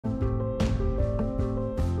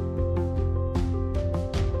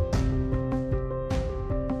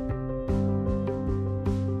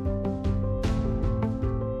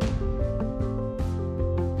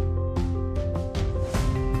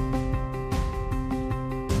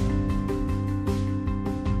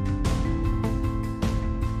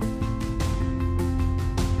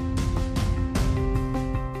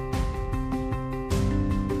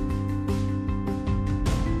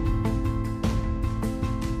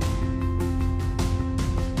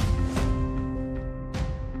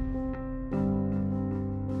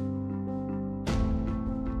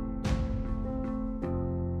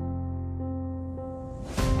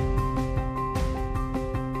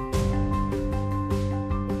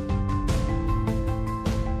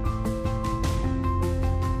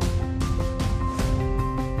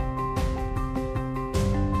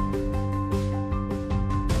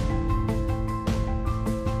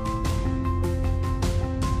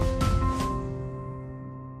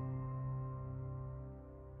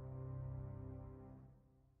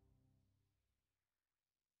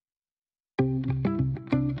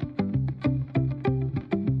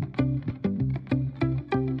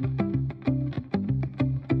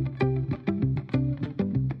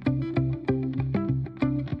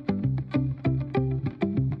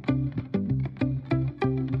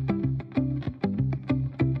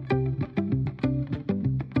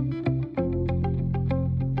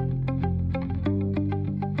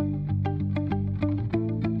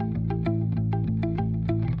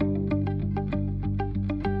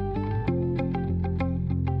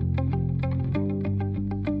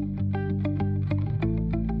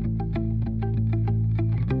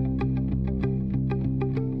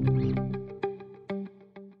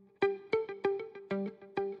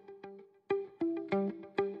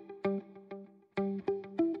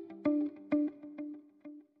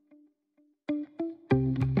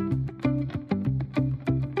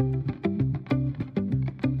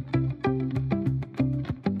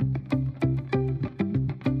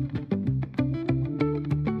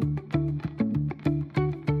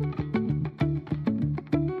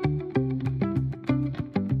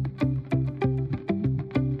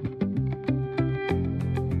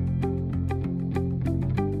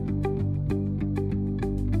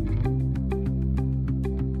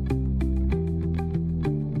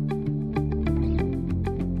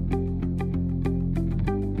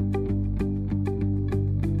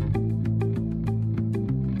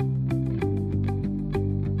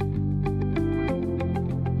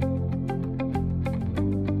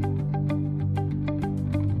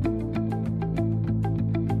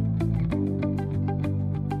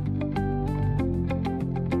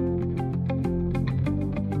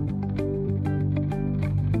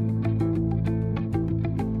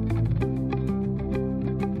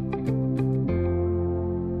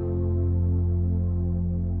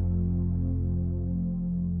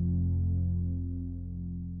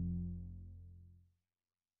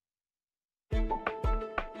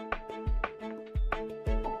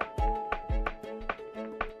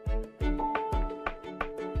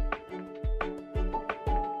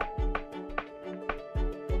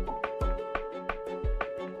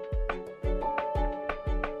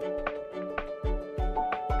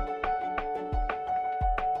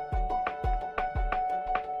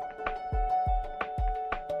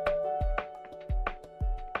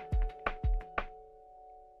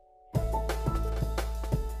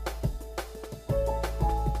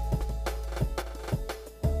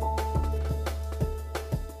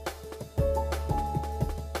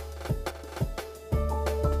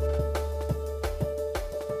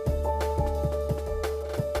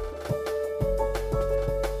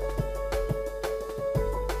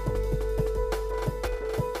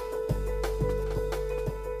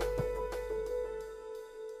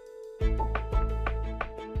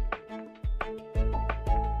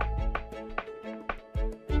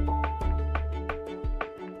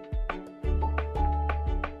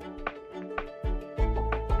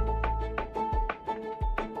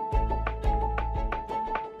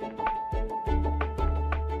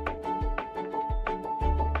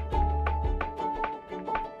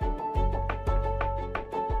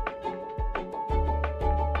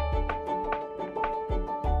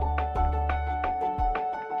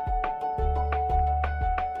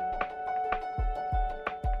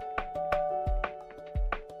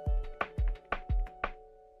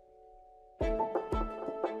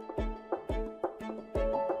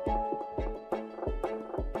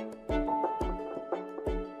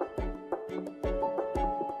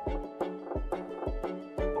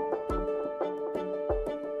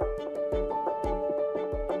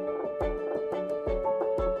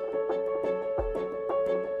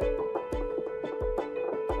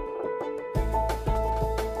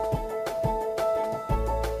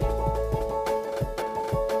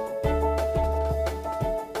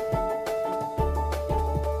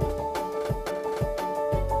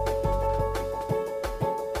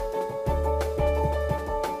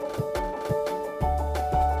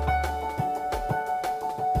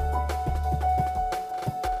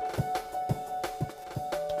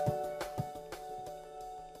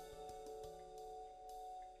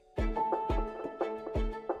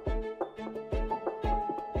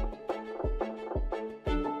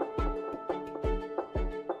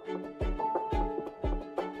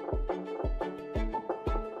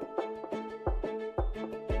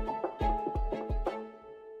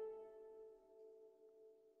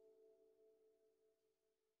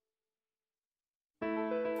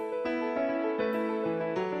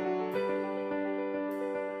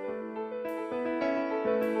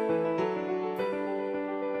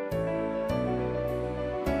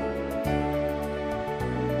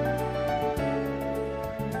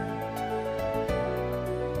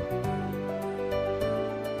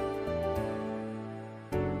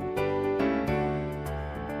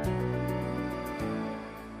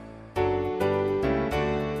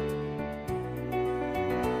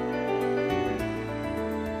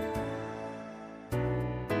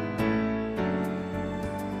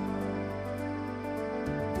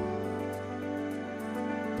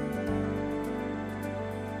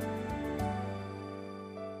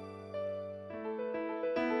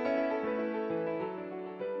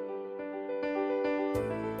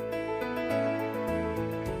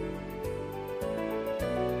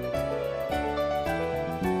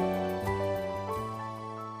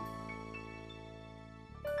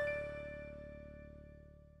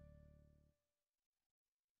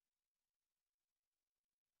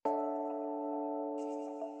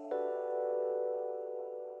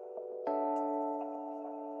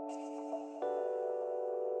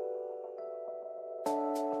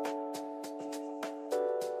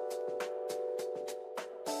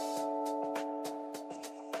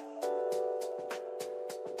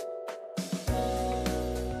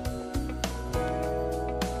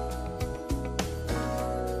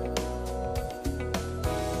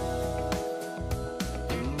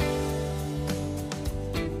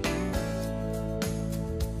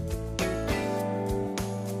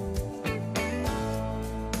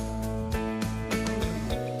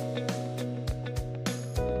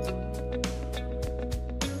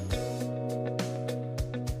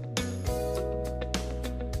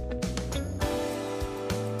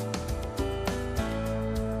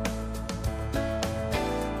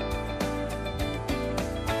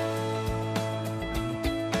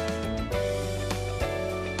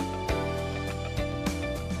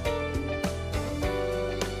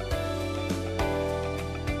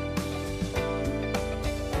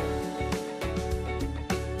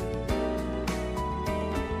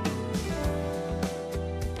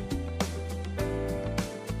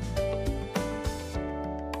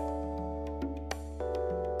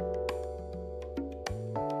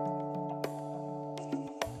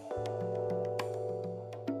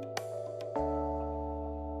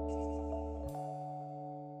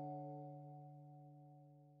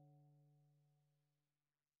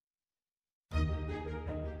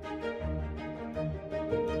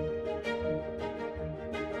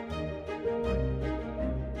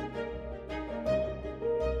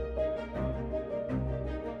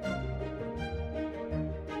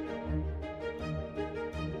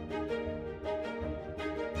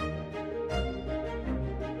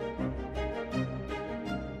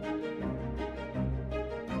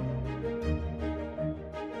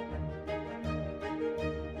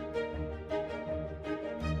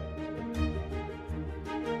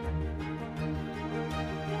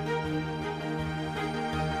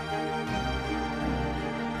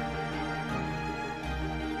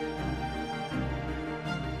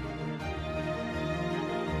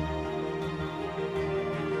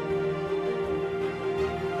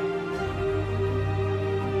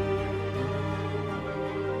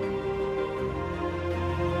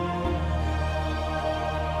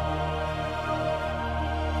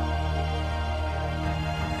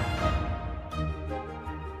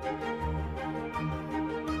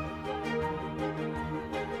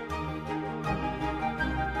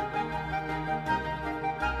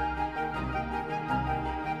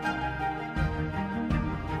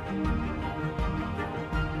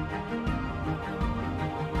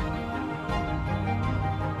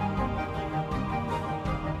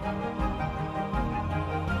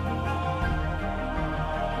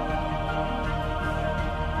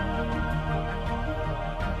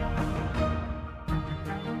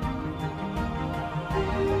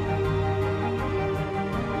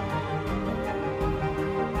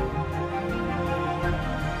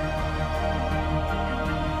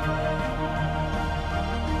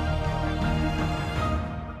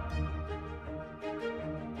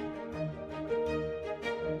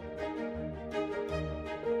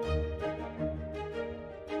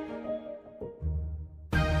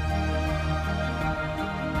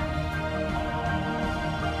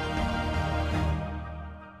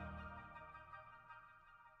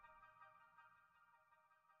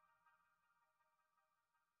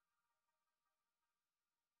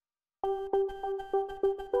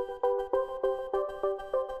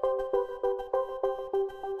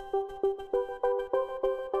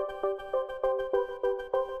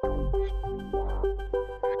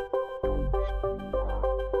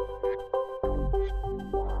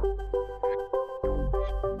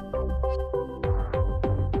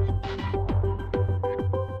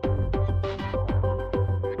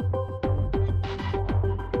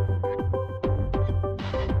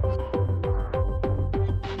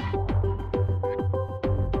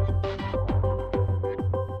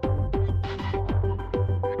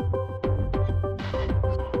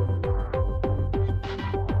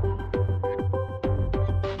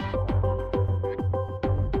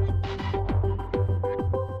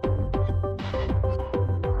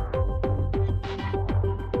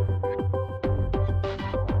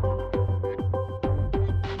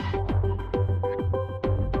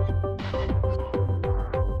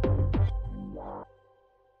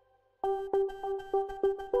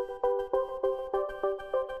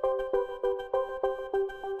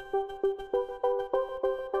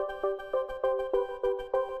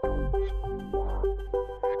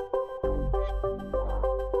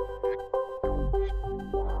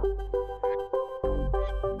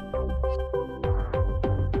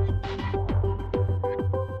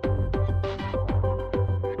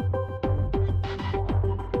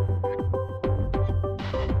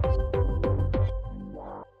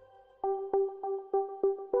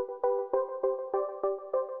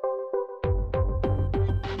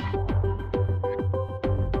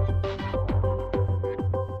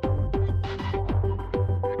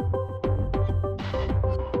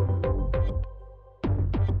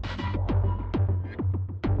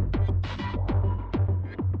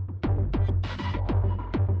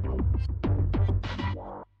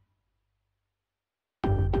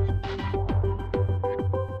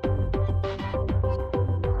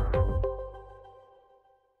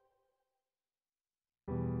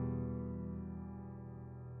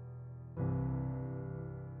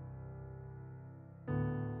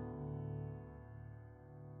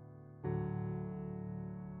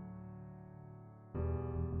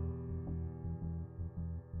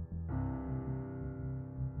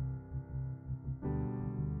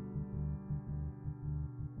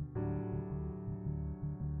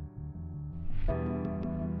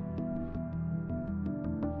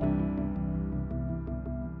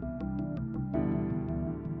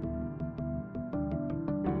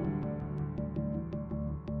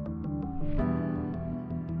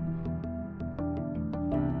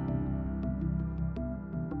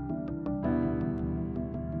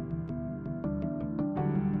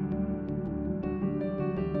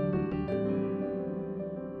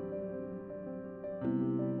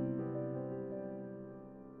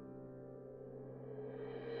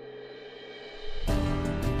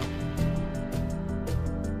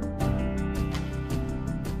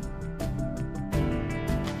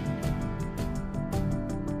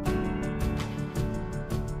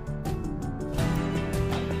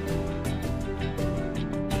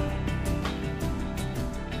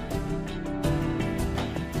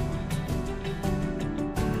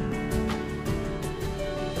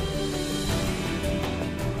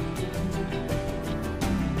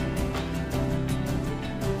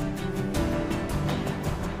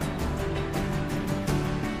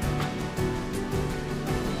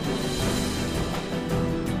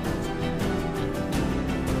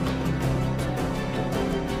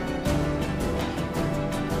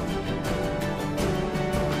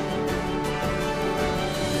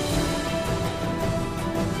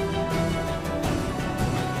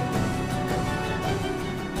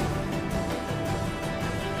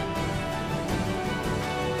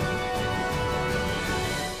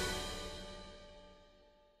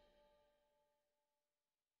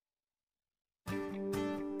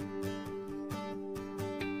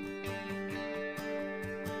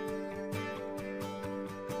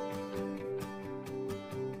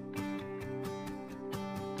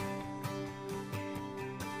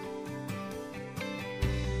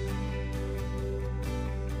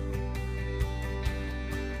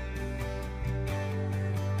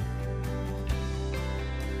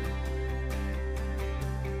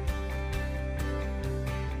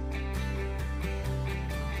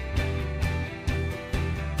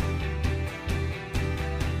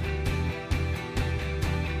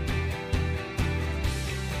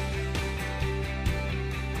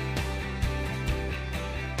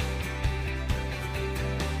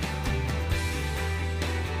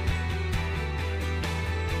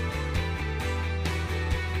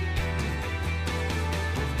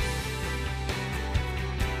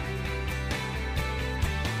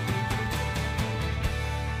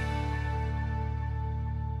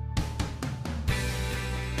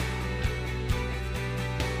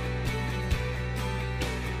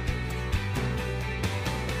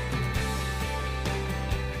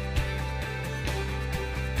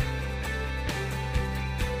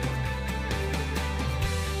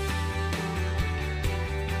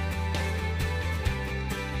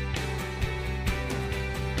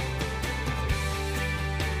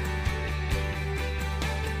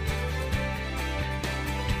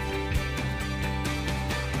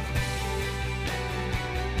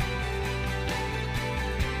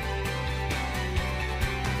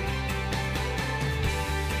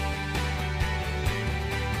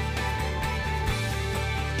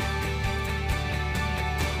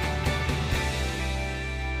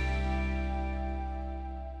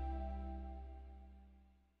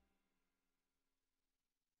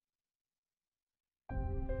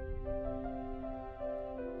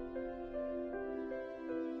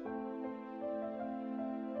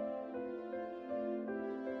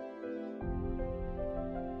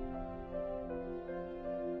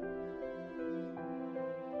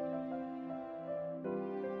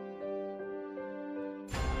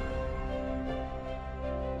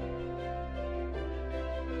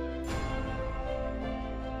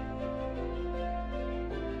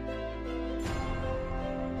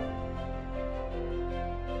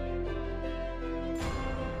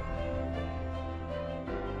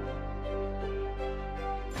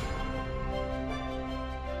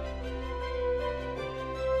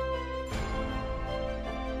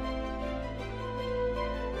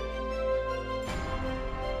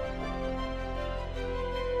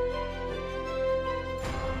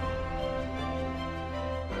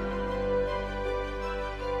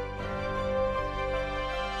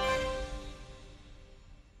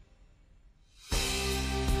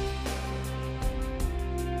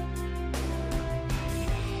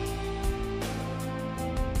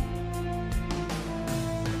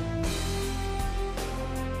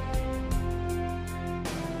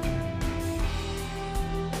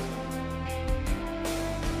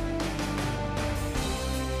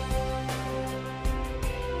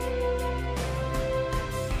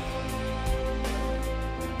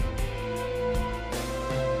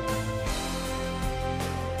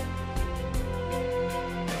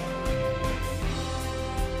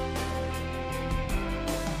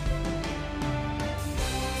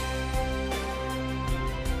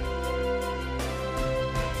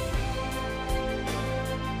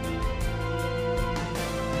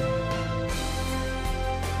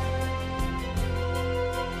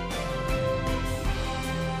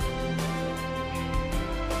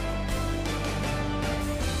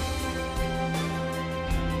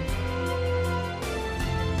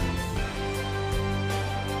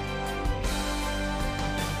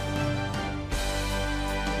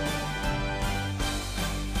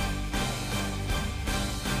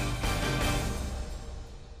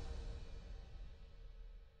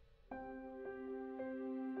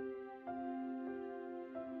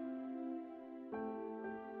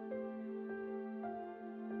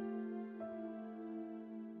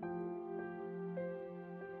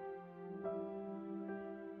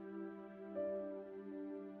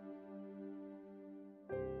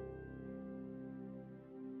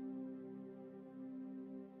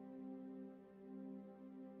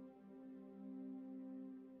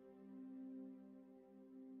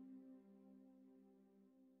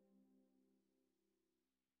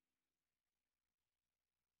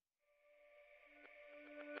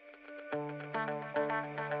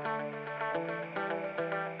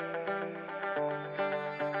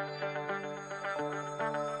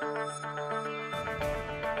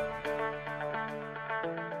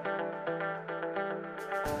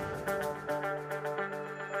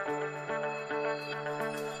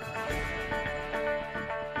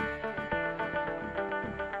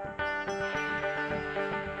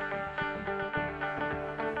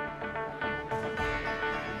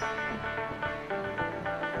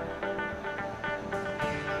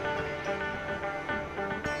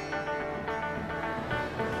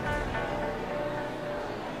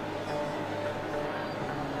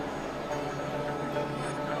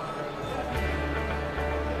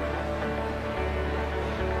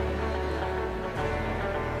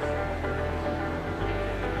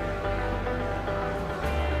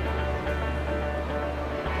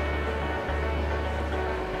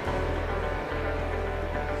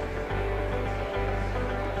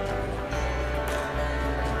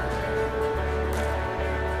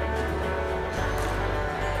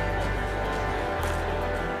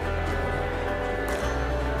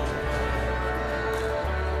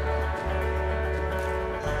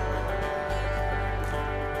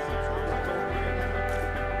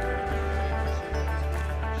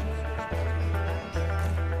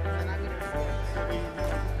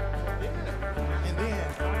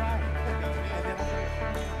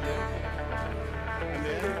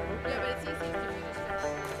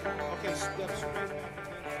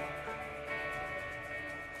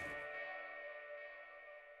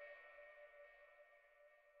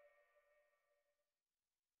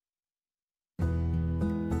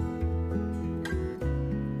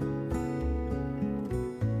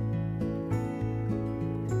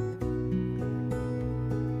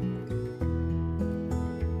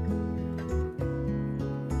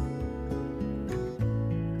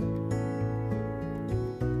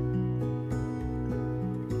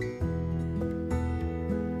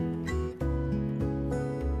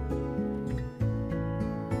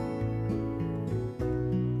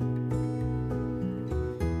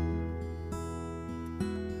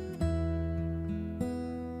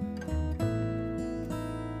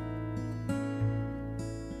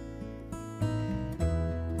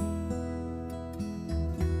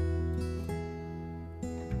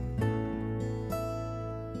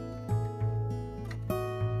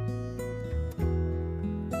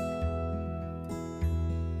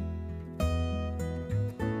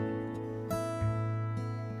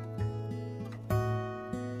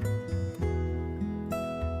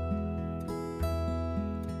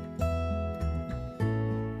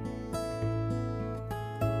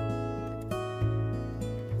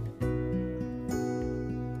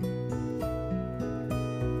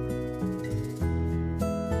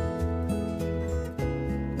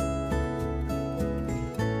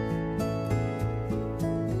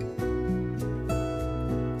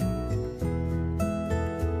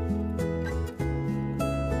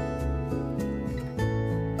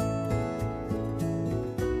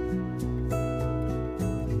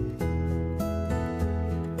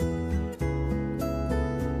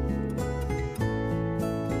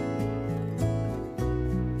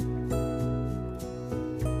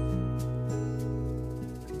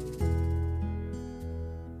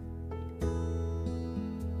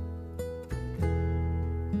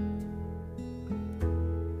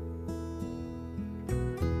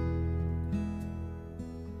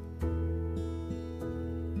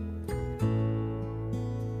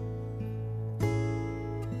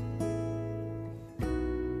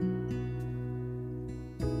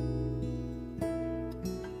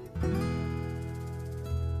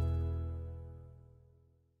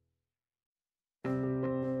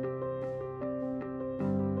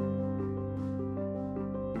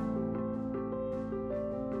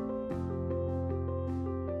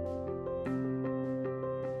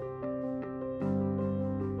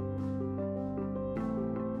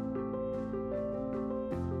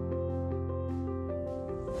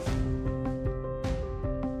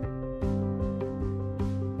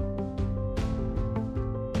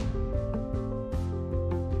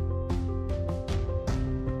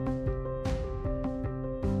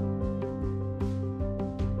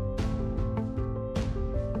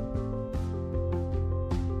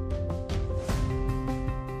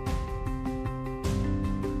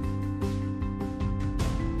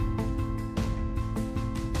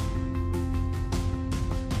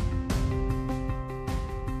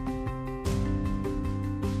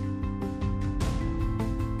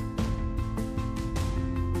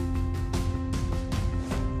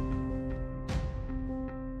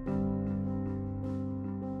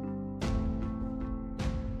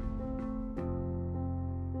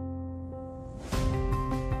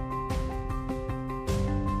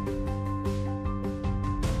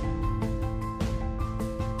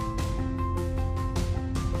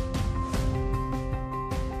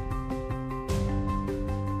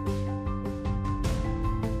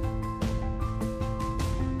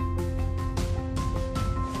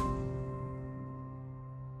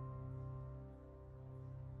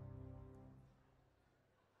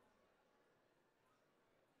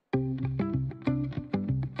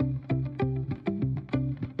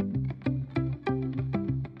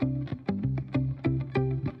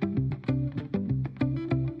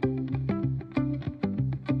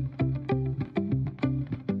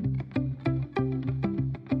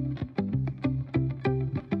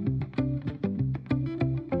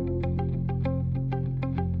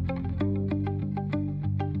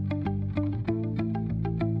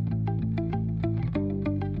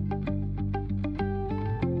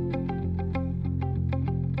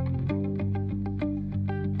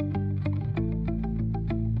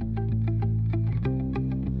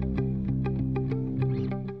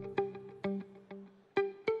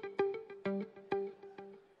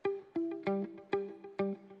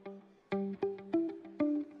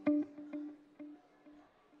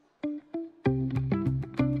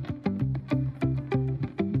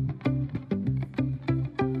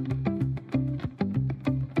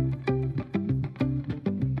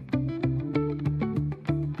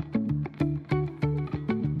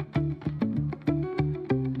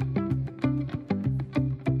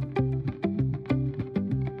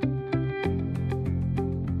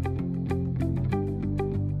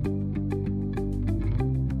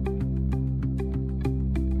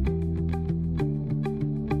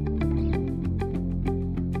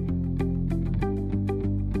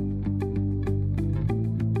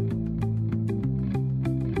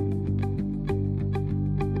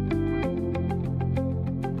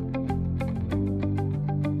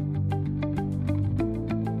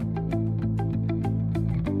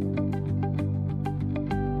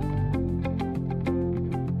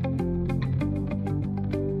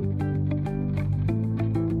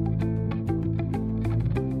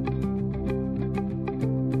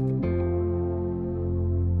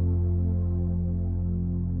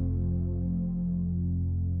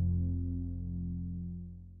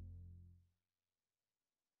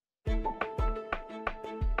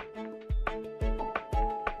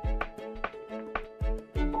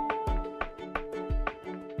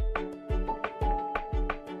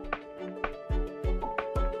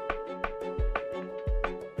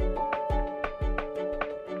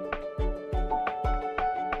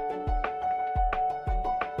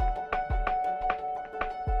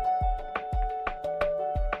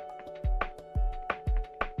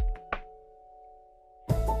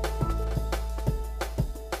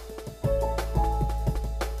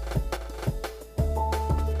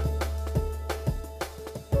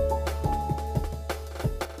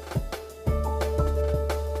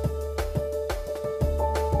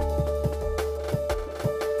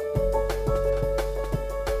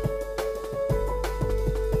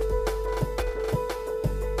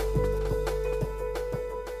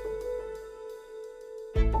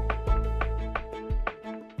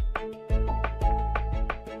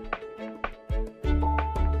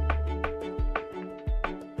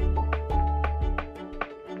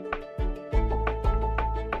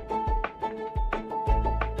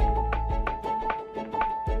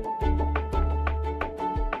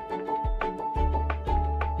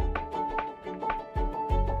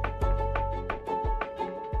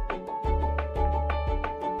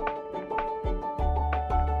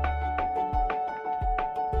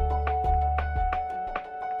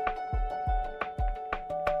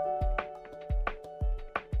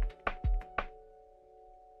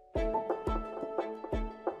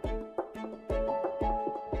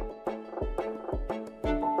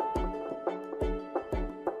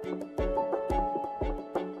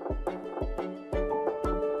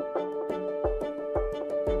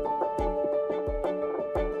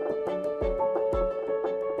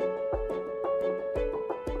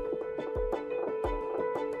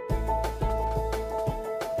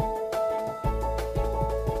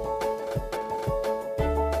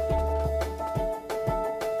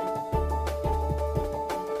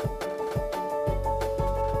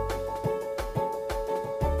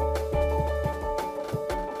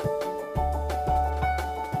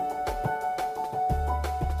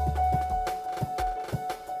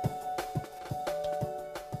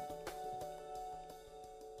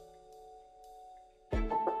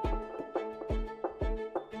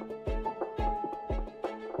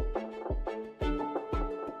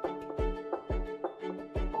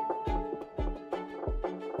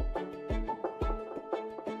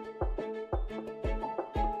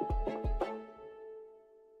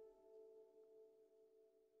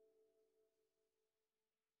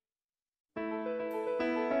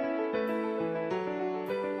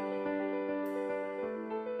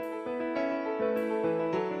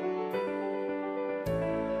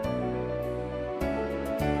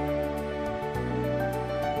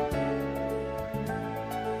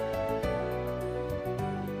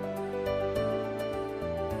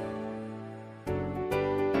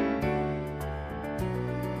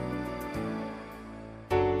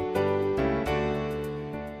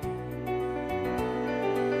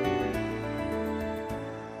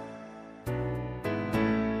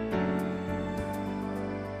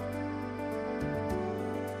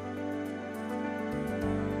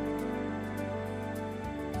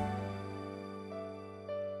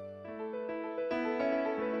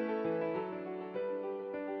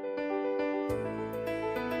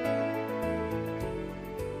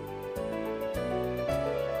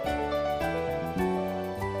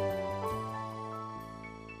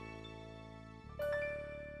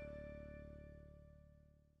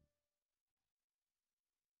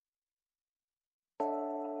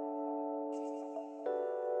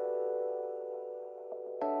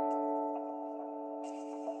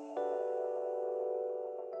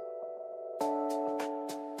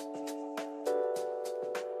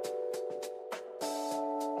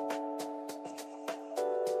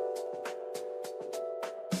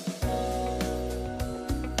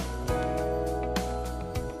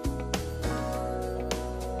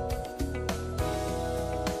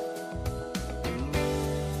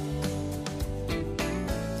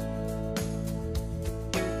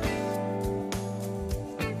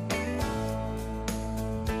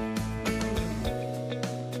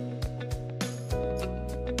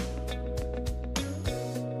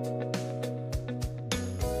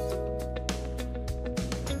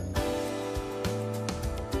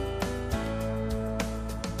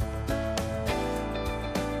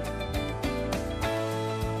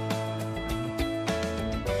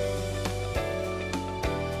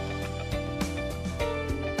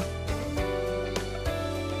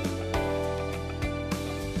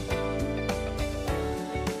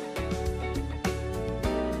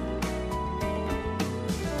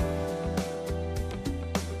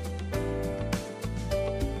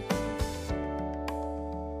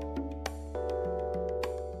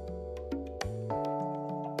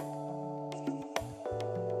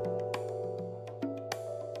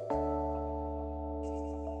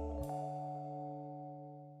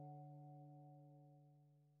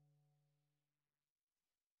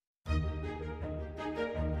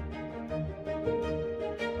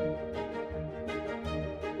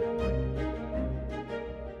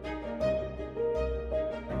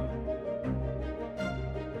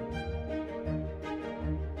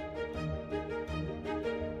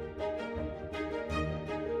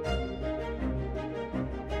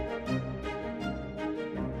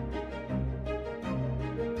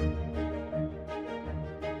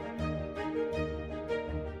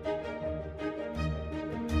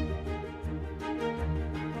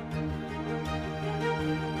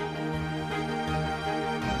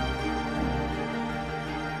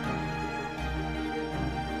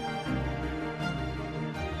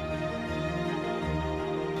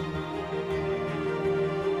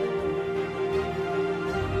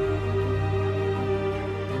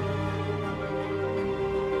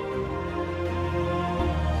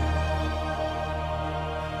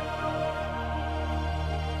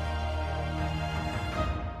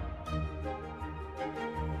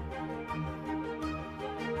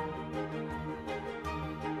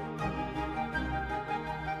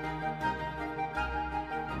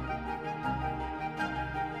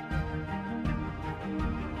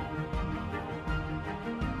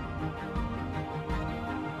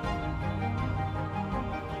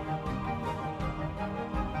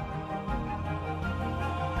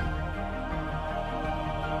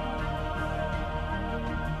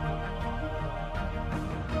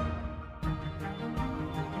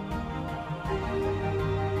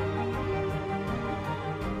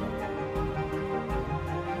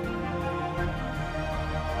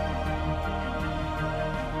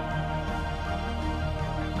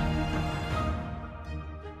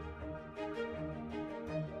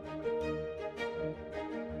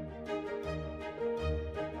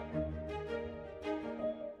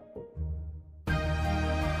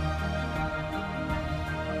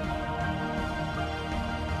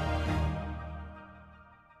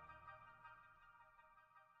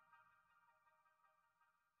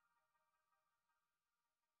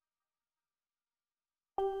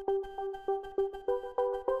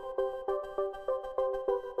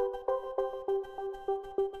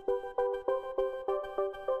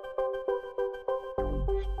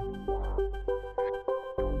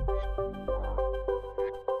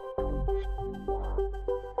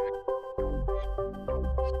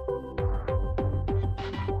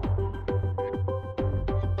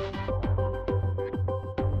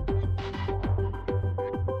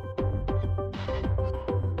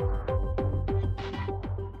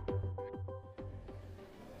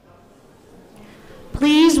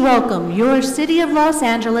Please welcome your City of Los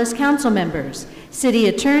Angeles Council members, City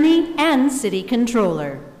Attorney, and City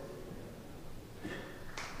Controller.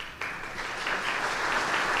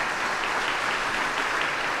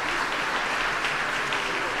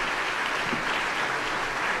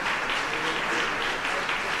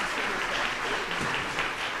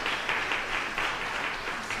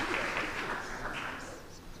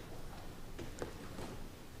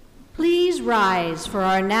 Please rise for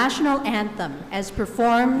our national anthem as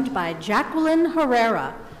performed by Jacqueline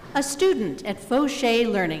Herrera, a student at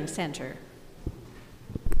Fauché Learning Center.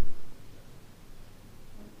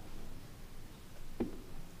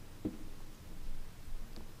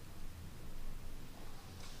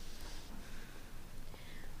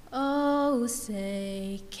 Oh,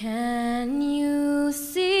 say, can you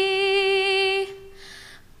see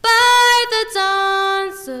by the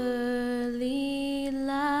dawn's early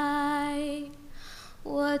light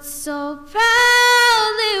what so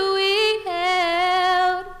proudly we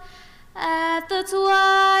hailed at the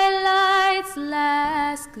twilight's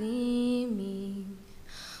last gleaming,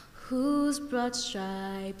 whose broad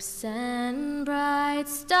stripes and bright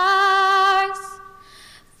stars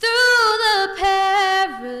through the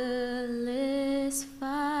perilous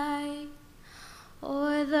fight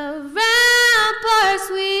o'er the ramparts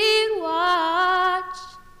we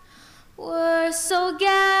watched were so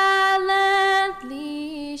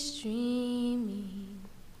gallantly streaming,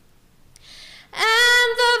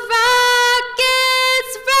 and the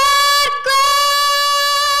rocket's red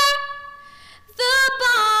glare, the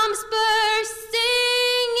bombs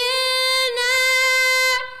bursting in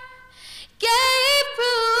air, gave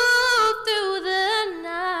proof through the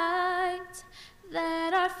night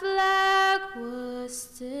that our flag was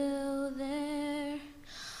still there.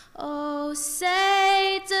 Oh,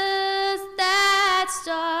 say does that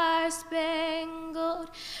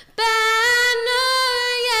star-spangled banner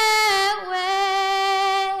yet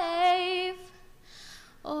wave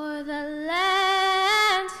o'er the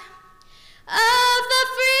land of the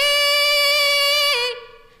free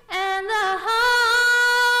and the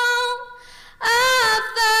home of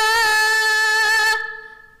the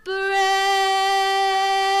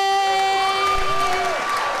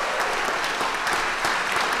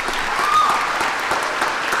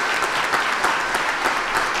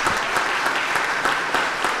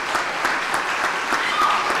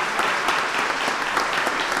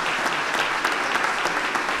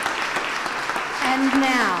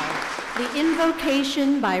The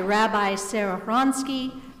invocation by Rabbi Sarah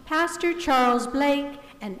Hronsky, Pastor Charles Blake,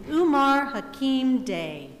 and Umar Hakim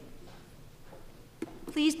Day.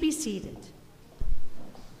 Please be seated.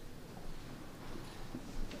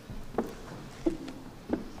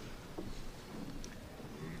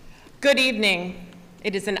 Good evening.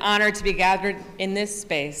 It is an honor to be gathered in this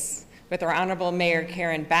space with our Honorable Mayor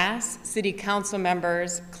Karen Bass, City Council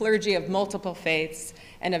members, clergy of multiple faiths,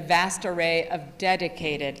 and a vast array of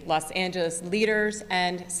dedicated Los Angeles leaders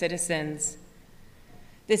and citizens.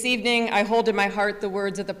 This evening, I hold in my heart the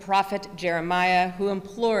words of the prophet Jeremiah, who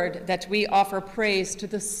implored that we offer praise to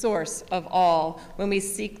the source of all when we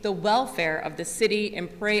seek the welfare of the city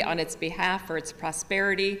and pray on its behalf for its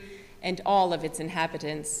prosperity and all of its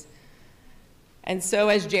inhabitants. And so,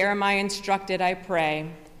 as Jeremiah instructed, I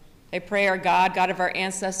pray, our God, God of our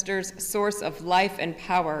ancestors, source of life and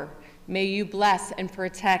power, may you bless and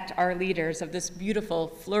protect our leaders of this beautiful,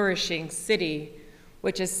 flourishing city,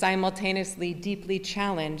 which is simultaneously deeply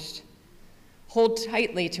challenged. Hold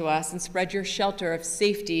tightly to us and spread your shelter of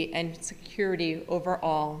safety and security over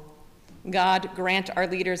all. God, grant our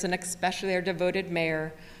leaders, and especially our devoted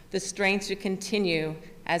mayor, the strength to continue,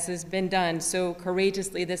 as has been done so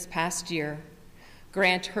courageously this past year.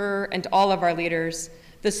 Grant her and all of our leaders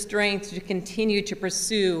the strength to continue to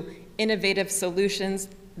pursue innovative solutions,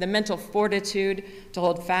 the mental fortitude to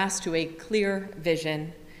hold fast to a clear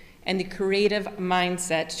vision, and the creative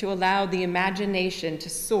mindset to allow the imagination to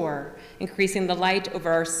soar, increasing the light over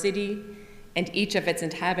our city and each of its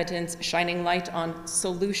inhabitants, shining light on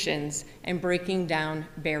solutions and breaking down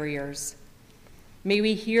barriers. May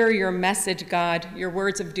we hear your message, God, your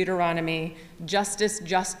words of Deuteronomy, justice,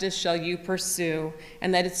 justice shall you pursue,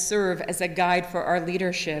 and let it serve as a guide for our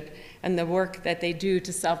leadership and the work that they do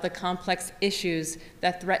to solve the complex issues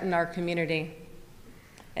that threaten our community.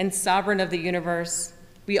 And sovereign of the universe,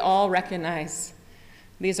 we all recognize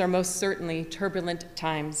these are most certainly turbulent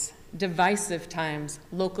times, divisive times,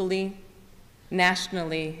 locally,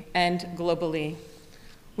 nationally, and globally.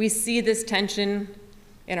 We see this tension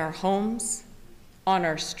in our homes, on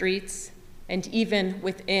our streets, and even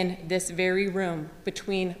within this very room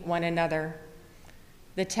between one another.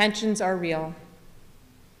 The tensions are real.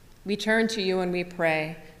 We turn to you and we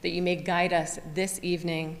pray that you may guide us this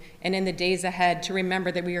evening and in the days ahead to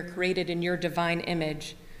remember that we are created in your divine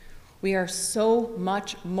image. We are so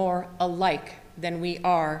much more alike than we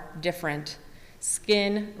are different.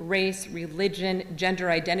 Skin, race, religion,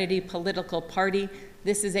 gender identity, political party,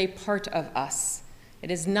 this is a part of us. It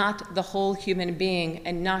is not the whole human being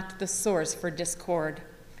and not the source for discord.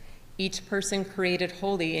 Each person created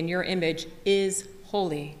holy in your image is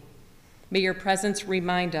holy. May your presence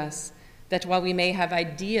remind us that while we may have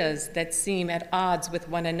ideas that seem at odds with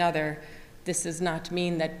one another, this does not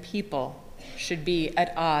mean that people should be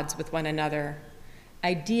at odds with one another.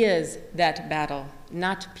 Ideas that battle,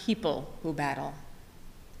 not people who battle.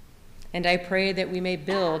 And I pray that we may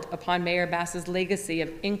build upon Mayor Bass's legacy of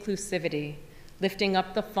inclusivity, lifting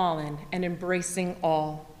up the fallen and embracing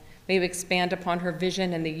all. May we expand upon her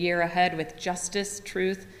vision in the year ahead with justice,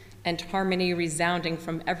 truth, and harmony resounding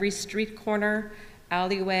from every street corner,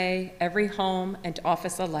 alleyway, every home, and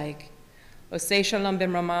office alike. Oseh shalom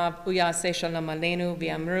b'mromav, uyaseh shalom aleinu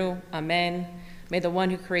v'amru, amen. May the one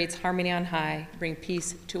who creates harmony on high bring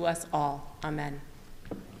peace to us all. Amen.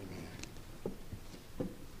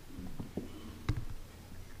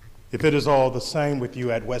 If it is all the same with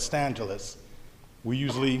you at West Angeles, we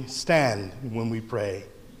usually stand when we pray.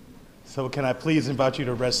 So can I please invite you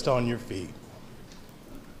to rest on your feet?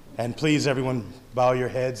 And please, everyone, bow your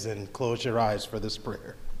heads and close your eyes for this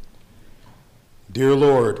prayer. Dear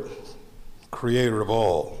Lord, creator of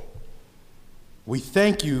all, we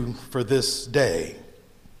thank you for this day.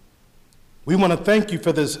 We want to thank you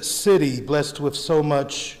for this city blessed with so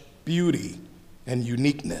much beauty and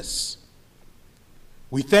uniqueness.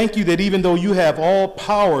 We thank you that even though you have all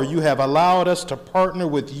power, you have allowed us to partner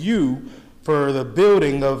with you for the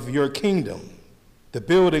building of your kingdom, the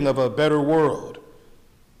building of a better world,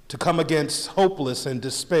 to come against hopelessness and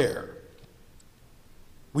despair.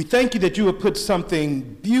 We thank you that you have put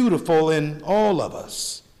something beautiful in all of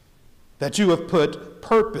us, that you have put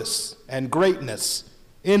purpose and greatness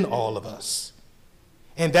in all of us,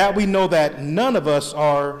 and that we know that none of us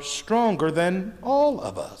are stronger than all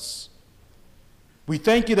of us. We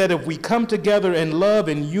thank you that if we come together in love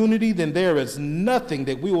and unity, then there is nothing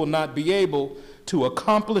that we will not be able to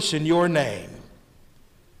accomplish in your name.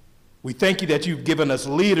 We thank you that you've given us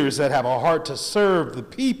leaders that have a heart to serve the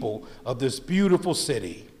people of this beautiful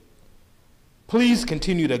city. Please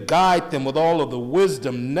continue to guide them with all of the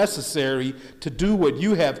wisdom necessary to do what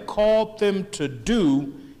you have called them to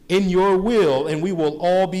do in your will, and we will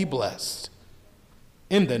all be blessed.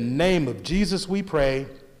 In the name of Jesus we pray,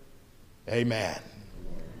 amen.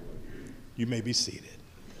 You may be seated.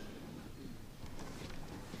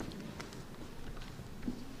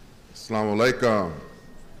 Assalamu alaikum.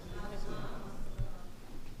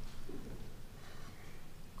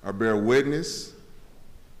 I bear witness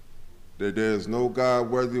that there is no God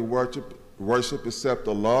worthy of worship except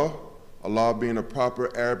Allah, Allah being a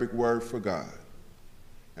proper Arabic word for God.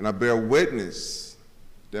 And I bear witness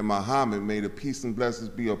that Muhammad, may the peace and blessings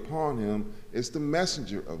be upon him, is the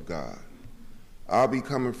messenger of God. I'll be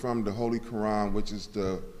coming from the Holy Quran, which is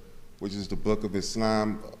the book of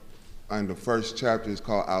Islam, and the first chapter is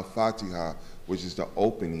called Al-Fatiha, which is the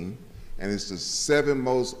opening, and it's the 7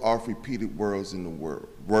 most oft-repeated words in the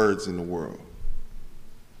world.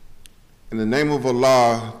 In the name of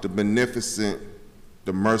Allah, the beneficent,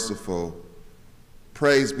 the merciful,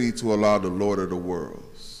 praise be to Allah, the Lord of the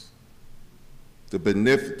worlds,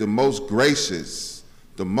 the most gracious,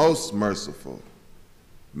 the most merciful,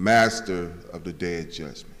 Master of the Day of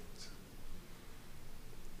Judgment.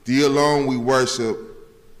 Thee alone we worship,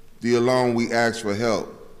 thee alone we ask for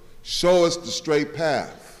help. Show us the straight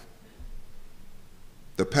path,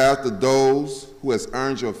 the path of those who has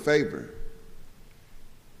earned your favor,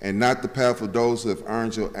 and not the path of those who have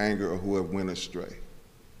earned your anger or who have went astray.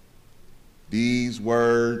 These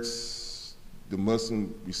words the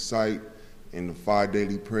Muslim recite in the 5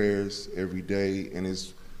 daily prayers every day, and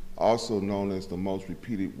it's also known as the most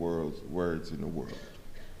repeated words in the world.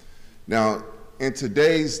 Now, in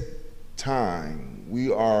today's time,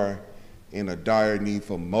 we are in a dire need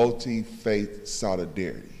for multi-faith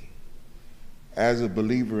solidarity. As a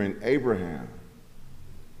believer in Abraham,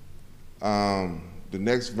 the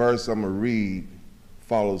next verse I'm going to read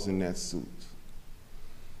follows in that suit.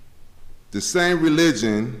 The same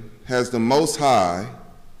religion has the Most High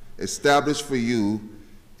established for you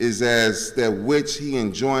is as that which he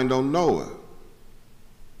enjoined on Noah,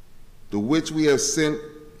 the which we have sent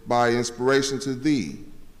by inspiration to thee,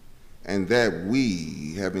 and that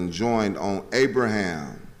we have enjoined on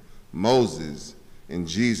Abraham, Moses, and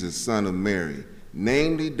Jesus, son of Mary,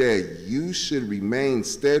 namely that you should remain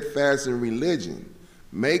steadfast in religion,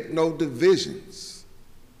 make no divisions.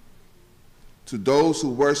 To those who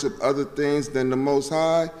worship other things than the Most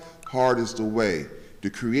High, hard is the way. The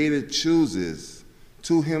Creator chooses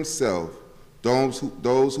to himself those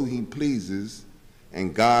who he pleases,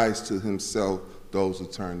 and guides to himself those who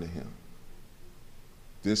turn to him.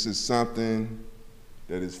 This is something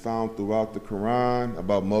that is found throughout the Quran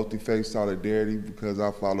about multi-faith solidarity, because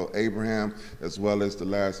I follow Abraham as well as the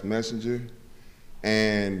last messenger.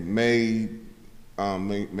 And may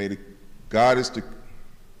the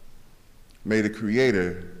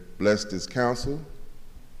Creator bless this council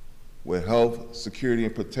with health, security,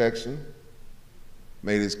 and protection.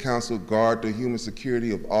 May this council guard the human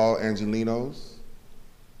security of all Angelinos.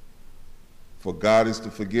 For God is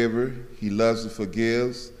the forgiver, he loves and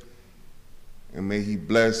forgives. And may he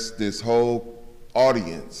bless this whole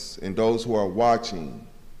audience and those who are watching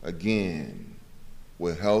again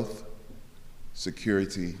with health,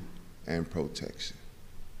 security, and protection.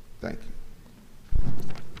 Thank you.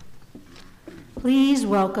 Please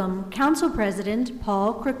welcome Council President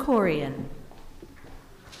Paul Krikorian.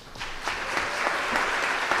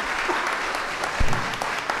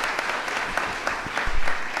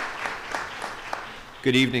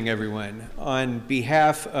 Good evening, everyone. On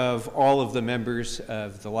behalf of all of the members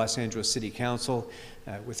of the Los Angeles City Council,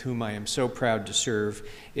 with whom I am so proud to serve,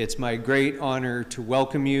 it's my great honor to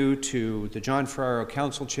welcome you to the John Ferraro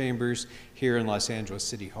Council Chambers here in Los Angeles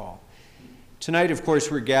City Hall. Tonight, of course,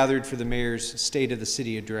 we're gathered for the Mayor's State of the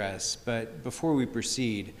City address, but before we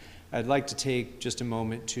proceed, I'd like to take just a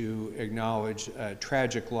moment to acknowledge a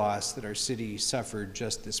tragic loss that our city suffered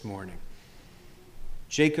just this morning.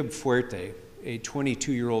 Jacob Fuerte, a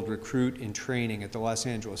 22-year-old recruit in training at the Los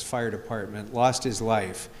Angeles Fire Department, lost his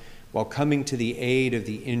life while coming to the aid of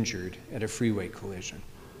the injured at a freeway collision.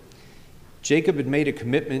 Jacob had made a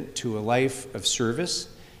commitment to a life of service,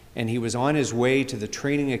 and he was on his way to the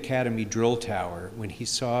Training Academy drill tower when he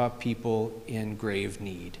saw people in grave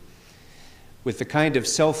need. With the kind of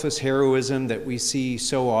selfless heroism that we see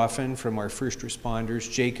so often from our first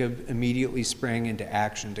responders, Jacob immediately sprang into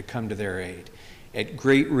action to come to their aid, at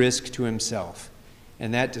great risk to himself,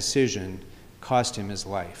 and that decision cost him his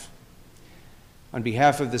life. On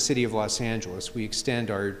behalf of the City of Los Angeles, we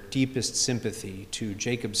extend our deepest sympathy to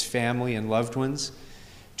Jacob's family and loved ones,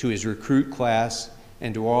 to his recruit class,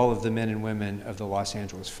 and to all of the men and women of the Los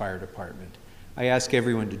Angeles Fire Department. I ask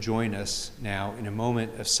everyone to join us now in a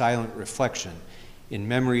moment of silent reflection in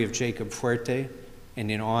memory of Jacob Fuerte and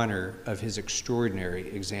in honor of his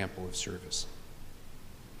extraordinary example of service.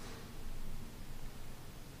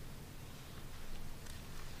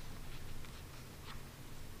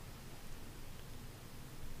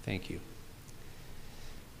 Thank you.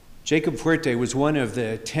 Jacob Fuerte was one of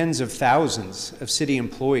the tens of thousands of city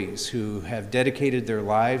employees who have dedicated their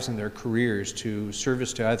lives and their careers to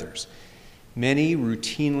service to others. Many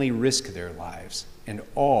routinely risk their lives, and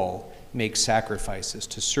all make sacrifices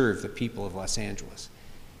to serve the people of Los Angeles.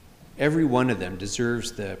 Every one of them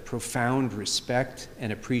deserves the profound respect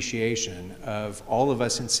and appreciation of all of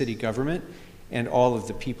us in city government and all of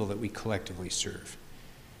the people that we collectively serve.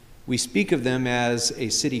 We speak of them as a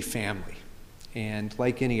city family, and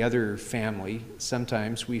like any other family,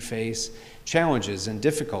 sometimes we face challenges and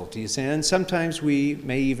difficulties, and sometimes we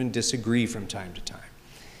may even disagree from time to time.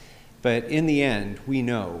 But in the end, we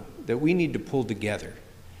know that we need to pull together,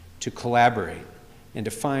 to collaborate, and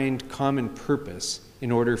to find common purpose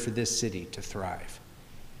in order for this city to thrive.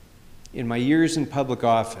 In my years in public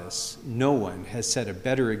office, no one has set a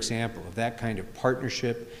better example of that kind of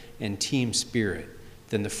partnership and team spirit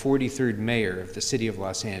than the 43rd mayor of the City of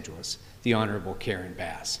Los Angeles, the Honorable Karen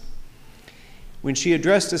Bass. When she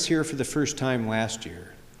addressed us here for the first time last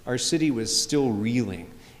year, our city was still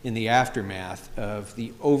reeling in the aftermath of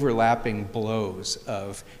the overlapping blows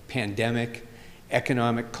of pandemic,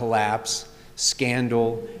 economic collapse,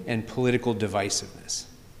 scandal, and political divisiveness.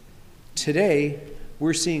 Today,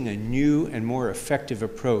 we're seeing a new and more effective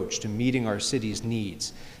approach to meeting our city's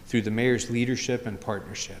needs through the mayor's leadership and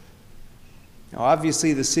partnership. Now,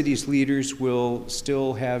 obviously, the city's leaders will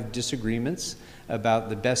still have disagreements about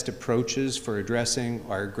the best approaches for addressing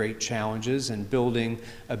our great challenges and building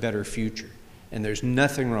a better future, and there's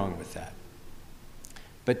nothing wrong with that.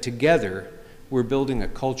 But together, we're building a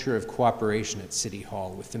culture of cooperation at City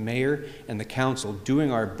Hall, with the mayor and the council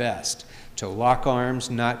doing our best to lock arms,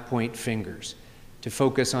 not point fingers, to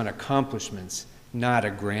focus on accomplishments, not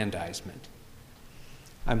aggrandizement.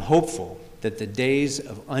 I'm hopeful that the days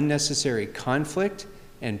of unnecessary conflict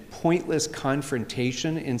and pointless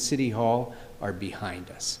confrontation in City Hall are behind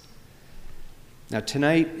us. Now,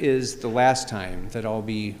 tonight is the last time that I'll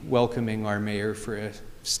be welcoming our mayor for a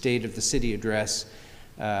State of the City address,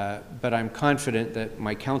 but I'm confident that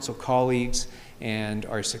my council colleagues and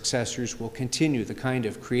our successors will continue the kind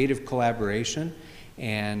of creative collaboration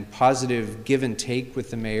and positive give and take with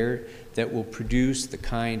the mayor that will produce the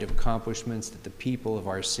kind of accomplishments that the people of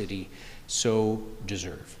our city so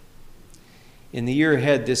deserve. In the year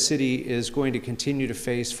ahead, this city is going to continue to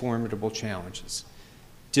face formidable challenges.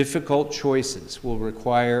 Difficult choices will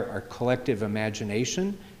require our collective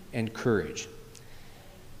imagination and courage.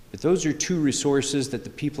 But those are two resources that the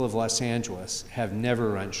people of Los Angeles have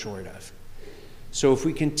never run short of. So if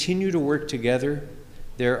we continue to work together,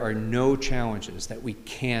 there are no challenges that we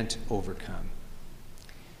can't overcome.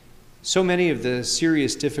 So many of the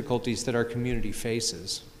serious difficulties that our community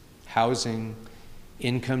faces, housing,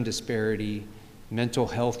 income disparity, mental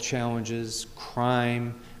health challenges,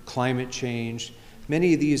 crime, climate change,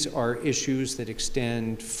 many of these are issues that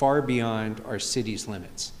extend far beyond our city's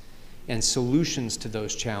limits. And solutions to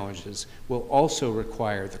those challenges will also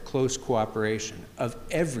require the close cooperation of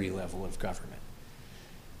every level of government.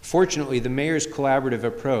 Fortunately, the mayor's collaborative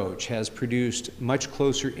approach has produced much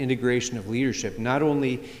closer integration of leadership, not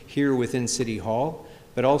only here within City Hall,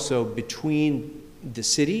 but also between the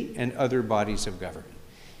city and other bodies of government.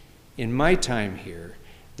 In my time here,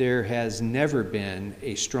 there has never been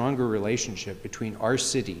a stronger relationship between our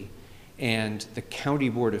city and the County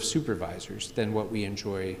Board of Supervisors than what we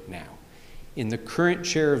enjoy now. In the current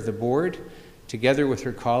chair of the board, together with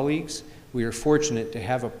her colleagues, we are fortunate to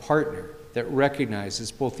have a partner that recognizes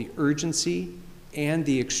both the urgency and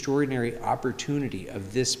the extraordinary opportunity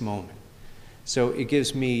of this moment. So it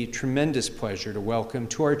gives me tremendous pleasure to welcome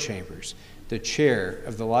to our chambers the chair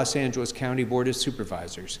of the Los Angeles County Board of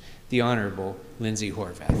Supervisors, the Honorable Lindsay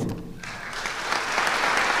Horvath.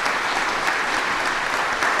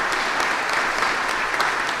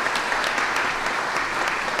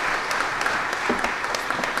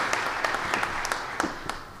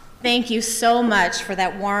 Thank you so much for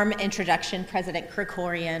that warm introduction, President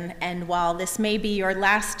Krikorian. And while this may be your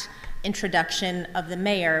last introduction of the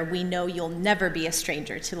mayor, we know you'll never be a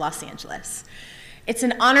stranger to Los Angeles. It's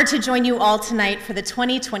an honor to join you all tonight for the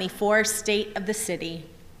 2024 State of the City.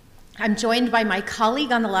 I'm joined by my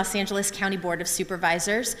colleague on the Los Angeles County Board of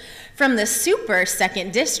Supervisors from the Super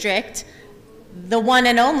Second District, the one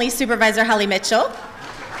and only Supervisor Holly Mitchell.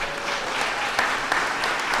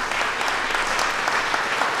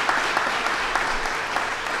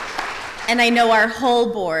 And I know our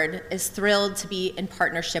whole board is thrilled to be in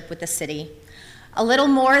partnership with the city. A little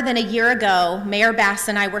more than a year ago, Mayor Bass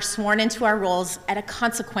and I were sworn into our roles at a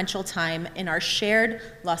consequential time in our shared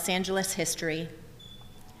Los Angeles history.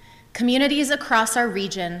 Communities across our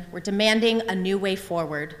region were demanding a new way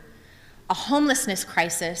forward, a homelessness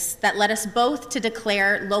crisis that led us both to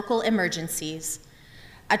declare local emergencies,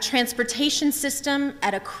 a transportation system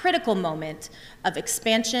at a critical moment of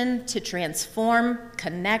expansion to transform,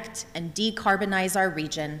 connect, and decarbonize our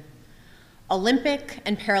region, Olympic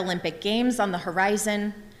and Paralympic Games on the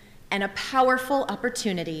horizon, and a powerful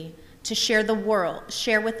opportunity to share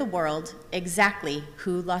with the world exactly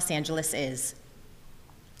who Los Angeles is.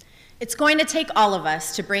 It's going to take all of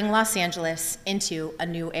us to bring Los Angeles into a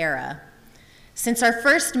new era. Since our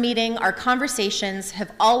first meeting, our conversations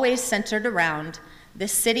have always centered around the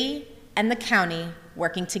city and the county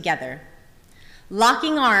working together,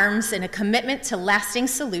 locking arms in a commitment to lasting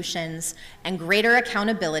solutions and greater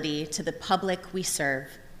accountability to the public we serve,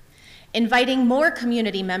 inviting more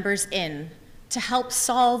community members in to help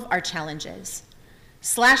solve our challenges,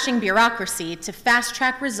 slashing bureaucracy to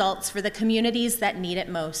fast-track results for the communities that need it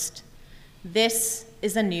most. This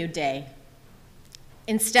is a new day.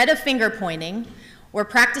 Instead of finger-pointing, we're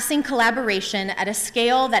practicing collaboration at a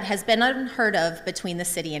scale that has been unheard of between the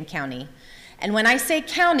city and county. And when I say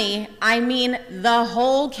county, I mean the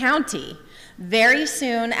whole county. Very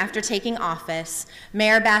soon after taking office,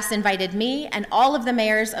 Mayor Bass invited me and all of the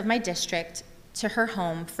mayors of my district to her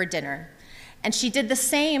home for dinner. And she did the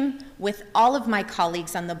same with all of my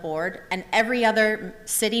colleagues on the board and every other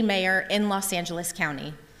city mayor in Los Angeles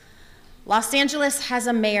County. Los Angeles has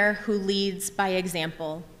a mayor who leads by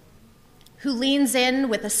example, who leans in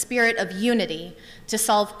with a spirit of unity to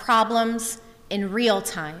solve problems in real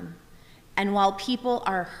time, and while people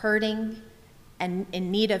are hurting and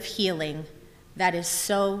in need of healing, that is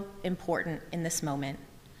so important in this moment.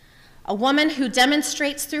 A woman who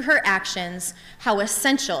demonstrates through her actions how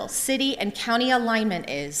essential city and county alignment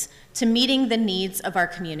is to meeting the needs of our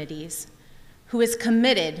communities, who is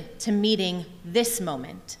committed to meeting this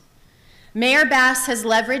moment. Mayor Bass has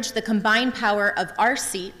leveraged the combined power of our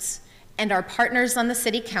seats and our partners on the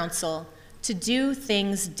City Council to do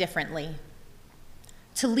things differently,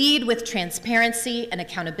 to lead with transparency and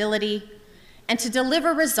accountability, and to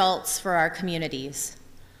deliver results for our communities.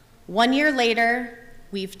 1 year later,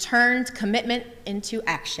 we've turned commitment into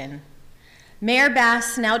action. Mayor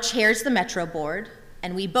Bass now chairs the Metro Board,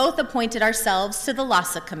 and we both appointed ourselves to the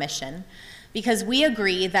LAHSA Commission because we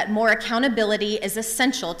agree that more accountability is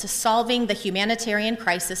essential to solving the humanitarian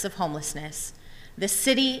crisis of homelessness, the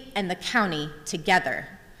city and the county together.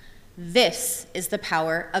 This is the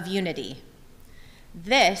power of unity.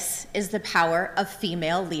 This is the power of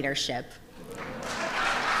female leadership.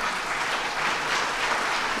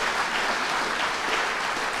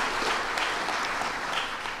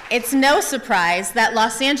 It's no surprise that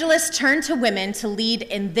Los Angeles turned to women to lead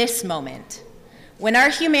in this moment. When our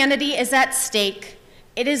humanity is at stake,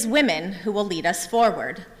 it is women who will lead us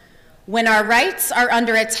forward. When our rights are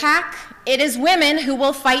under attack, it is women who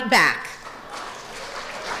will fight back.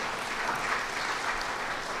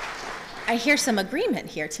 I hear some agreement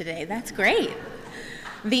here today. That's great.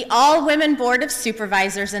 The all-women Board of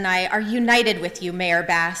Supervisors and I are united with you, Mayor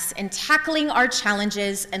Bass, in tackling our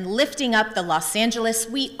challenges and lifting up the Los Angeles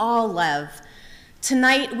we all love.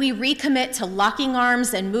 Tonight, we recommit to locking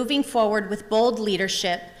arms and moving forward with bold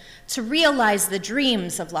leadership to realize the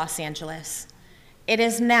dreams of Los Angeles. It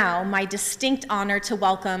is now my distinct honor to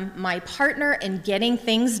welcome my partner in getting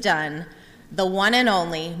things done, the one and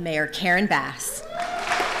only Mayor Karen Bass.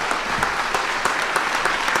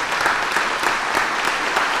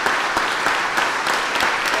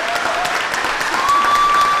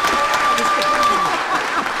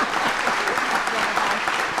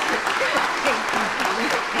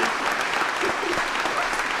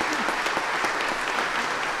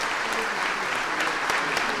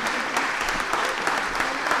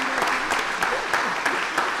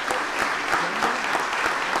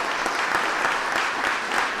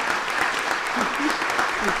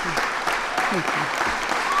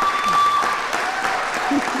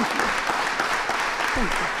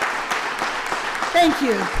 Thank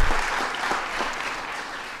you.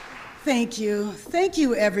 Thank you. Thank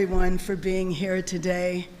you, everyone, for being here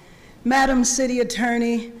today. Madam City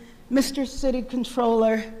Attorney, Mr. City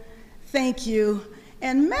Controller, thank you.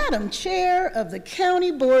 And Madam Chair of the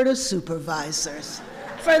County Board of Supervisors.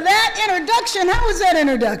 For that introduction, how was that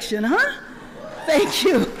introduction, huh? Thank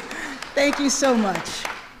you. Thank you so much.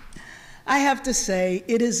 I have to say,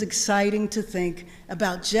 it is exciting to think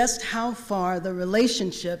about just how far the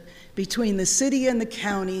relationship between the city and the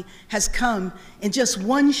county has come in just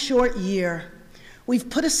one short year. We've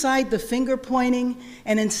put aside the finger pointing,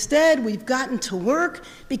 and instead we've gotten to work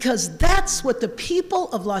because that's what the people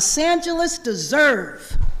of Los Angeles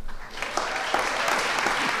deserve.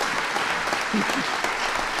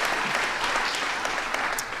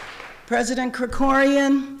 President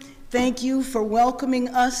Krikorian, thank you for welcoming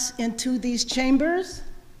us into these chambers.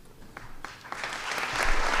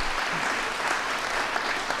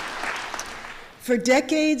 For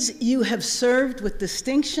decades, you have served with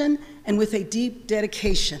distinction and with a deep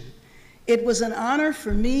dedication. It was an honor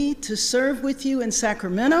for me to serve with you in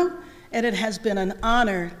Sacramento, and it has been an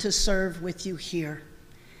honor to serve with you here.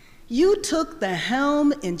 You took the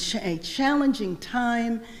helm in a challenging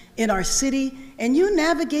time in our city, and you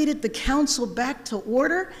navigated the council back to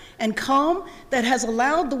order and calm that has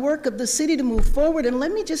allowed the work of the city to move forward, and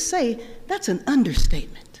let me just say, that's an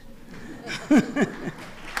understatement.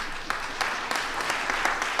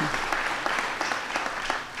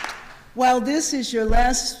 While this is your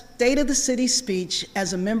last State of the City speech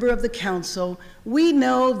as a member of the council, we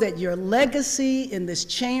know that your legacy in this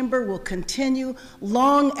chamber will continue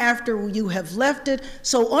long after you have left it.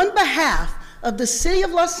 So on behalf of the City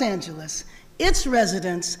of Los Angeles, its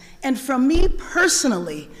residents, and from me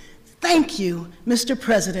personally, thank you, Mr.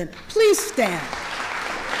 President. Please stand.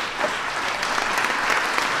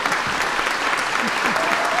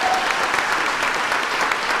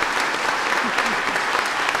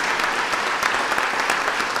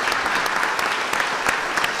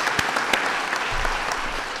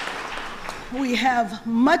 We have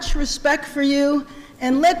much respect for you,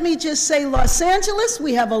 And let me just say, Los Angeles,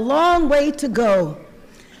 we have a long way to go.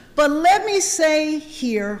 But let me say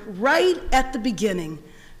here, right at the beginning,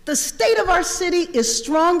 the state of our city is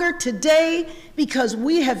stronger today because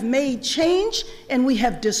we have made change and we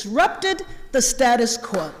have disrupted the status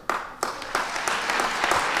quo.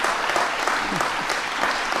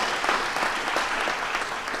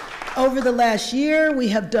 Over the last year, we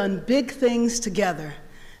have done big things together.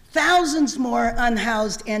 Thousands more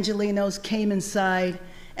unhoused Angelenos came inside,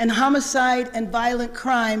 and homicide and violent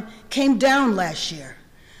crime came down last year.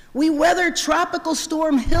 We weathered Tropical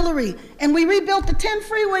Storm Hillary, and we rebuilt the 10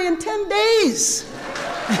 freeway in 10 days.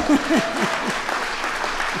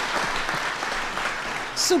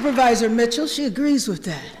 Supervisor Mitchell, she agrees with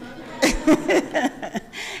that.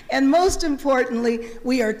 And most importantly,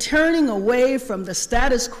 we are turning away from the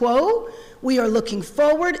status quo. We are looking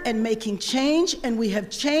forward and making change, and we have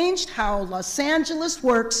changed how Los Angeles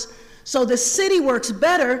works so the city works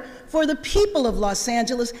better for the people of Los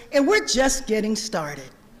Angeles, and we're just getting started.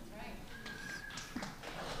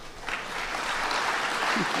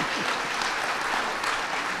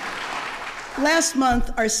 Last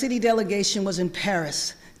month, our city delegation was in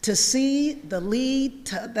Paris to see the lead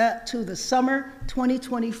to the summer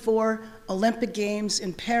 2024 Olympic Games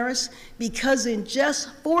in Paris, because in just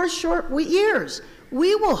 4 short years,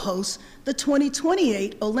 we will host the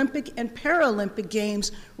 2028 Olympic and Paralympic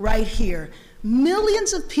Games right here.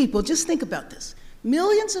 Millions of people, just think about this,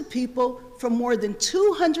 millions of people from more than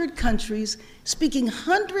 200 countries speaking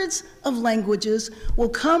hundreds of languages will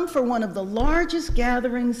come for one of the largest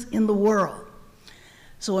gatherings in the world.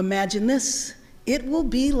 So imagine this. It will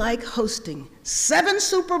be like hosting 7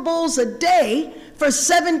 Super Bowls a day for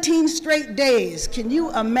 17 straight days. Can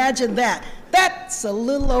you imagine that? That's a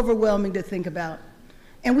little overwhelming to think about.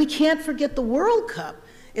 And we can't forget the World Cup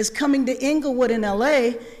is coming to Inglewood in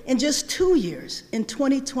LA in just 2 years, in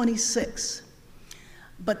 2026.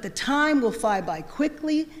 But the time will fly by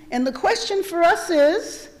quickly, and the question for us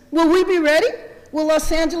is, will we be ready? Will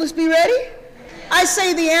Los Angeles be ready? I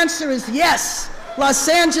say the answer is yes. Los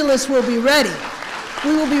Angeles will be ready.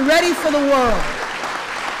 We will be ready for the world.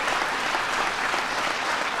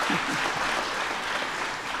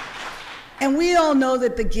 And we all know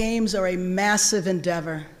that the games are a massive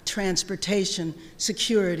endeavor: transportation,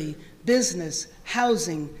 security, business,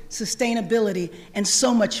 housing, sustainability, and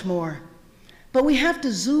so much more. But we have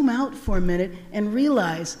to zoom out for a minute and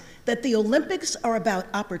realize that the Olympics are about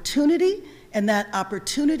opportunity, and that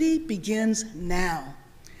opportunity begins now.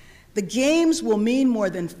 The Games will mean more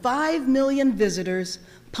than 5 million visitors,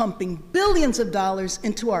 pumping billions of dollars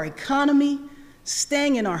into our economy,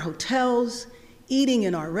 staying in our hotels, eating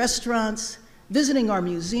in our restaurants, visiting our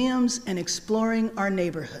museums, and exploring our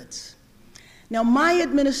neighborhoods. Now, my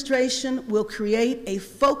administration will create a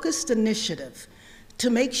focused initiative to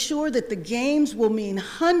make sure that the Games will mean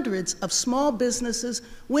hundreds of small businesses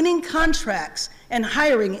winning contracts and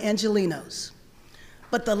hiring Angelenos.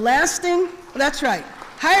 But the lasting, that's right,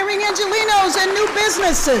 hiring Angelenos and new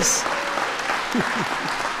businesses.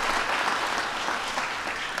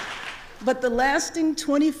 But the lasting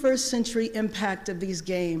 21st century impact of these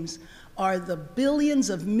games are the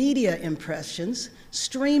billions of media impressions,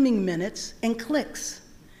 streaming minutes, and clicks.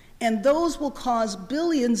 And those will cause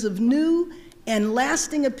billions of new and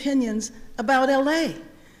lasting opinions about LA.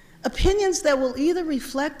 Opinions that will either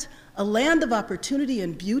reflect a land of opportunity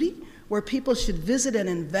and beauty where people should visit and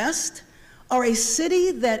invest, or a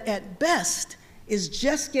city that at best is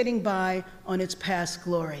just getting by on its past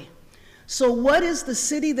glory. So what is the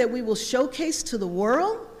city that we will showcase to the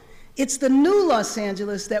world? It's the new Los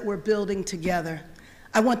Angeles that we're building together.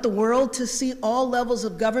 I want the world to see all levels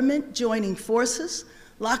of government joining forces,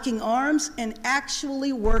 locking arms, and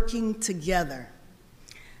actually working together.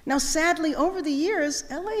 Now, sadly, over the years,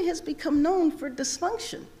 LA has become known for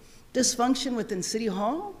dysfunction. Dysfunction within City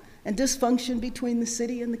Hall and dysfunction between the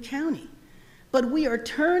city and the county. But we are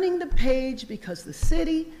turning the page because the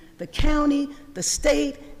city, the county, the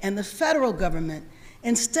state, and the federal government,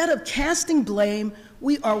 instead of casting blame,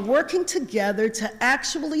 we are working together to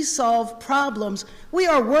actually solve problems. We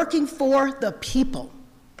are working for the people.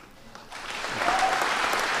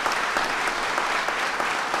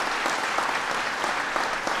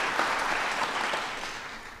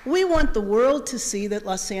 We want the world to see that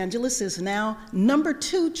Los Angeles is now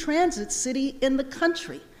 #2 transit city in the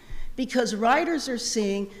country, because riders are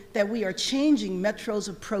seeing that we are changing Metro's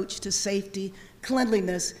approach to safety,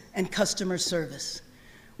 cleanliness, and customer service.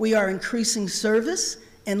 We are increasing service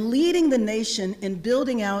and leading the nation in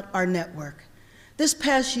building out our network. This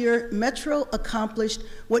past year, Metro accomplished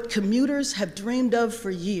what commuters have dreamed of for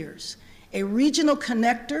years: a regional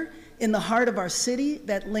connector in the heart of our city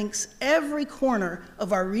that links every corner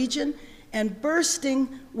of our region and bursting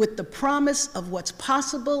with the promise of what's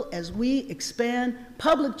possible as we expand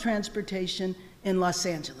public transportation in Los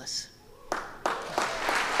Angeles.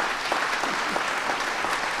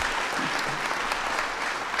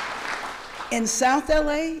 In South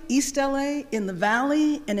LA, East LA, in the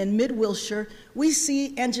Valley, and in Mid-Wilshire, we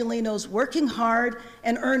see Angelenos working hard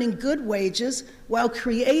and earning good wages while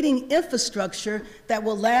creating infrastructure that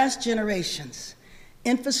will last generations.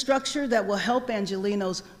 Infrastructure that will help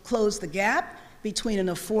Angelenos close the gap between an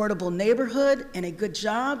affordable neighborhood and a good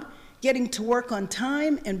job, getting to work on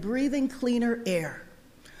time, and breathing cleaner air.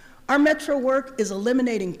 Our metro work is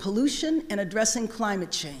eliminating pollution and addressing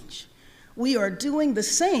climate change. We are doing the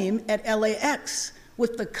same at LAX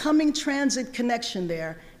with the coming transit connection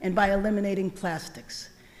there and by eliminating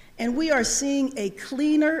plastics. And we are seeing a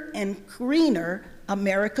cleaner and greener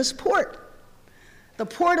America's port. The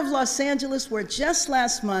Port of Los Angeles, where just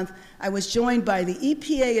last month I was joined by the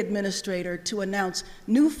EPA administrator to announce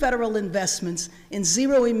new federal investments in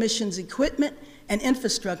zero emissions equipment and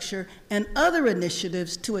infrastructure and other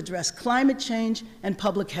initiatives to address climate change and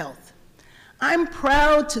public health. I'm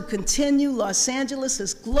proud to continue Los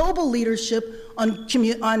Angeles' global leadership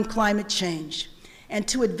on climate change. And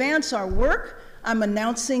to advance our work, I'm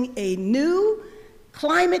announcing a new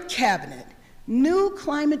climate cabinet, new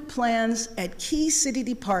climate plans at key city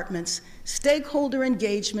departments, stakeholder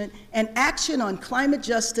engagement, and action on climate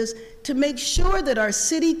justice to make sure that our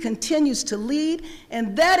city continues to lead,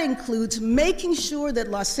 and that includes making sure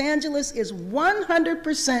that Los Angeles is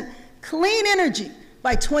 100% clean energy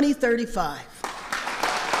by 2035.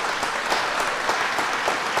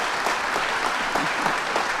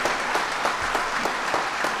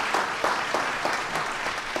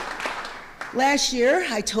 Last year,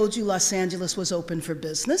 I told you Los Angeles was open for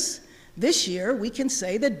business. This year, we can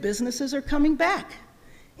say that businesses are coming back.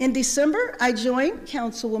 In December, I joined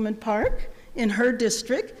Councilwoman Park in her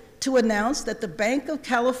district to announce that the Bank of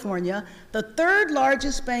California, the third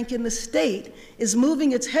largest bank in the state, is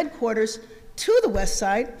moving its headquarters to the West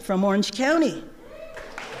Side from Orange County.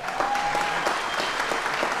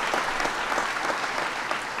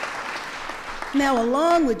 Now,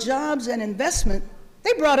 along with jobs and investment,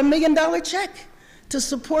 they brought a $1 million check to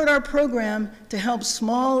support our program to help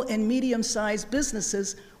small and medium-sized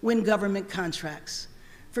businesses win government contracts.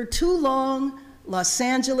 For too long, Los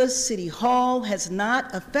Angeles City Hall has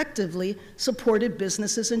not effectively supported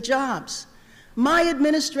businesses and jobs. My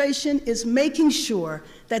administration is making sure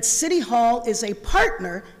that City Hall is a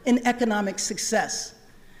partner in economic success.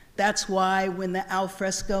 That's why when the al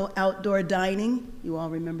fresco outdoor dining, you all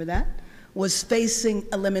remember that, was facing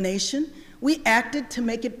elimination, we acted to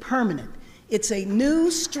make it permanent. It's a new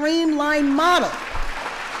streamlined model.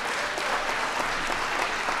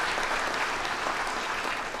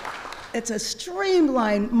 It's a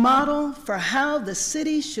streamlined model for how the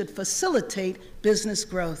city should facilitate business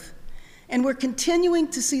growth. And we're continuing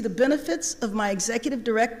to see the benefits of my executive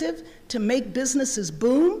directive to make businesses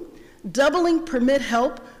boom, doubling permit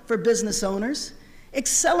help for business owners,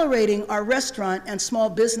 accelerating our restaurant and small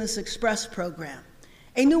business express program,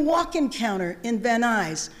 a new walk-in counter in Van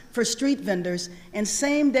Nuys for street vendors, and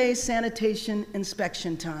same-day sanitation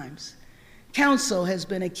inspection times. Council has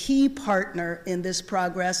been a key partner in this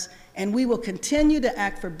progress, and we will continue to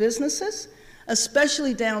act for businesses,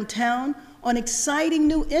 especially downtown, on exciting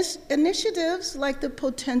new initiatives like the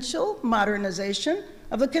potential modernization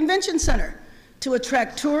of the convention center to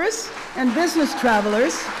attract tourists and business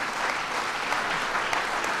travelers.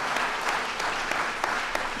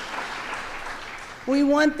 We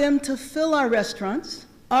want them to fill our restaurants,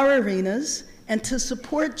 our arenas, and to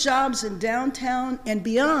support jobs in downtown and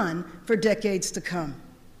beyond for decades to come.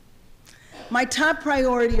 My top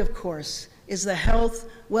priority, of course, is the health,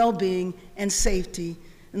 well-being, and safety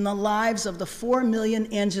in the lives of the 4 million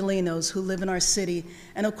Angelenos who live in our city,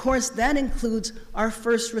 and of course that includes our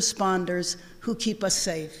first responders who keep us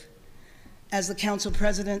safe. As the council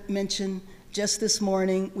president mentioned, just this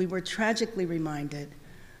morning we were tragically reminded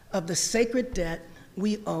of the sacred debt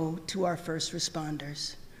we owe to our first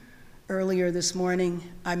responders. Earlier this morning,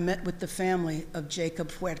 I met with the family of Jacob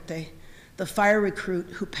Fuerte, the fire recruit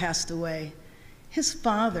who passed away. His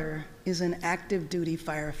father is an active duty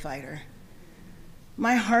firefighter.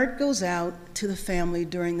 My heart goes out to the family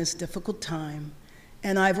during this difficult time,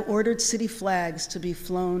 and I've ordered city flags to be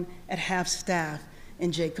flown at half-staff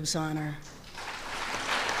in Jacob's honor.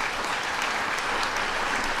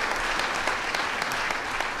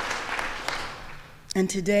 And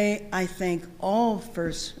today, I thank all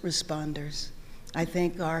first responders. I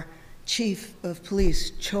thank our Chief of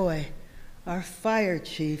Police, Choi, our Fire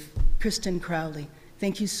Chief, Kristen Crowley,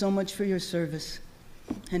 thank you so much for your service.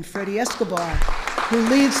 And Freddie Escobar, who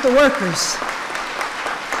leads the workers.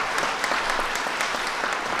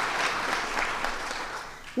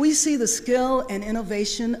 We see the skill and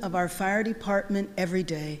innovation of our fire department every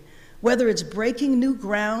day, whether it's breaking new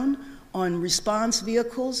ground on response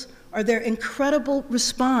vehicles or their incredible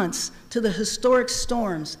response to the historic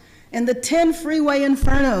storms and the 10 freeway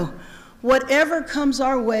inferno. Whatever comes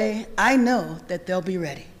our way, I know that they'll be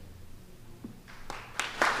ready.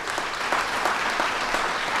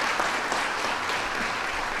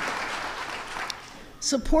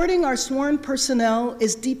 Supporting our sworn personnel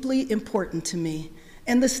is deeply important to me,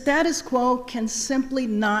 and the status quo can simply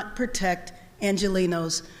not protect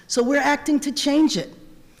Angelenos, so we're acting to change it.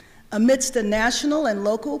 Amidst the national and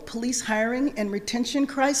local police hiring and retention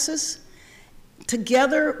crisis,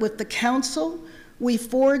 together with the council, we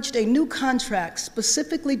forged a new contract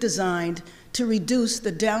specifically designed to reduce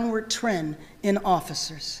the downward trend in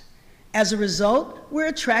officers. As a result, we're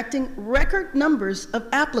attracting record numbers of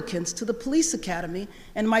applicants to the police academy,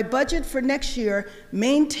 and my budget for next year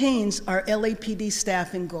maintains our LAPD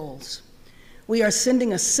staffing goals. We are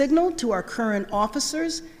sending a signal to our current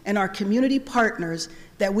officers and our community partners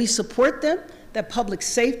that we support them, that public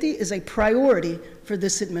safety is a priority for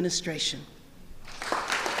this administration.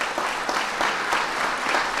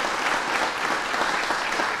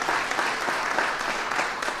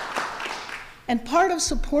 And part of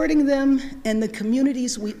supporting them and the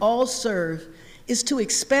communities we all serve is to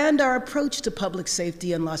expand our approach to public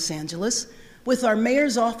safety in Los Angeles with our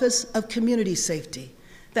Mayor's Office of Community Safety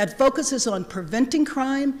that focuses on preventing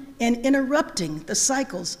crime and interrupting the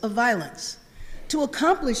cycles of violence. To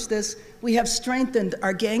accomplish this, we have strengthened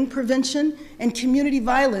our gang prevention and community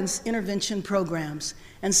violence intervention programs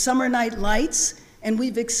and Summer Night Lights, and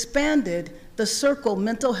we've expanded the Circle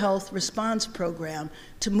Mental Health Response Program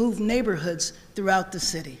to move neighborhoods throughout the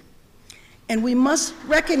city. And we must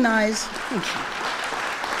recognize,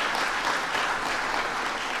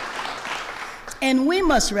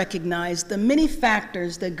 the many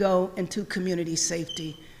factors that go into community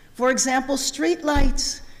safety. For example, street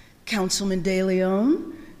lights. Councilman De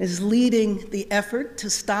Leon is leading the effort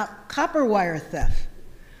to stop copper wire theft.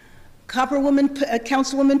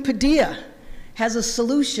 Councilwoman Padilla has a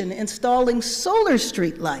solution installing solar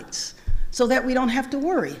street lights so that we don't have to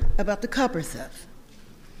worry about the copper theft.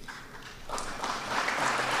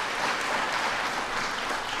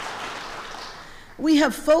 We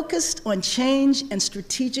have focused on change and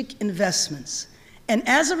strategic investments, and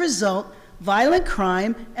as a result, violent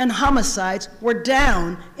crime and homicides were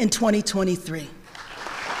down in 2023.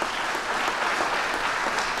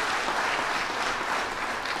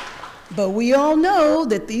 But we all know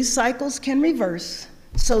that these cycles can reverse,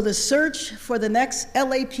 so the search for the next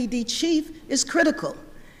LAPD chief is critical.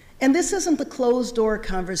 And this isn't the closed-door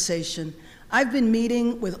conversation. I've been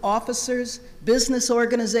meeting with officers, business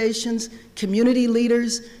organizations, community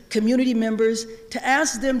leaders, community members to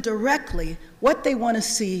ask them directly what they want to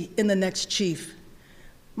see in the next chief.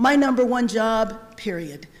 My #1 job,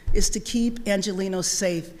 period, is to keep Angelenos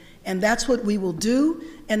safe, and that's what we will do,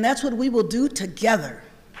 and that's what we will do together.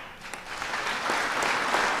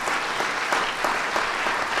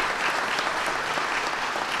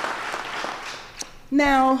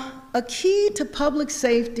 Now, a key to public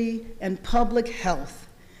safety and public health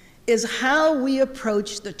is how we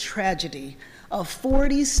approach the tragedy of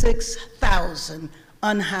 46,000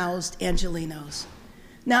 unhoused Angelenos.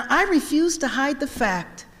 Now, I refuse to hide the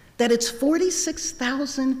fact that it's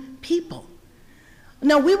 46,000 people.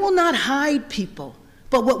 Now, we will not hide people,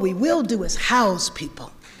 but what we will do is house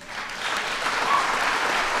people.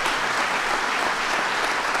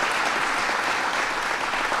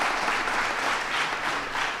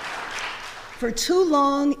 For too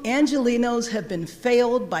long, Angelenos have been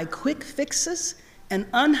failed by quick fixes and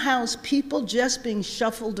unhoused people just being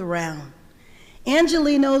shuffled around.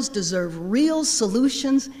 Angelenos deserve real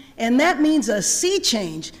solutions, and that means a sea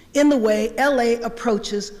change in the way LA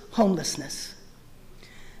approaches homelessness.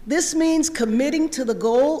 This means committing to the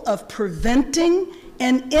goal of preventing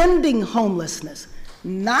and ending homelessness,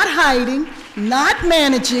 not hiding, not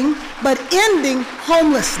managing, but ending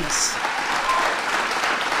homelessness.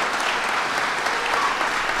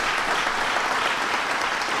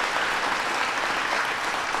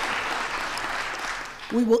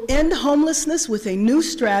 We will end homelessness with a new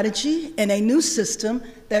strategy and a new system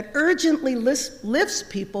that urgently lifts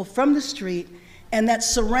people from the street and that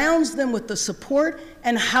surrounds them with the support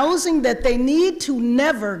and housing that they need to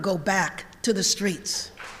never go back to the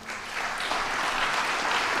streets.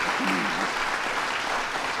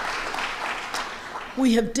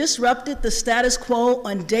 We have disrupted the status quo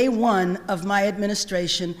on day one of my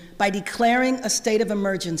administration by declaring a state of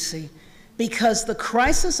emergency, because the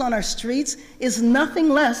crisis on our streets is nothing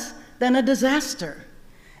less than a disaster.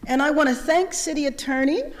 And I want to thank City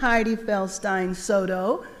Attorney Heidi Feldstein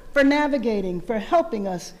Soto for helping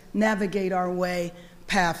us navigate our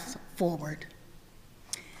path forward.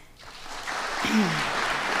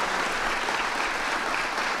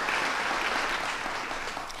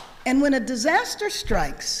 And when a disaster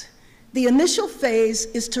strikes, the initial phase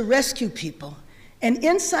is to rescue people. And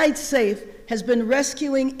Inside Safe has been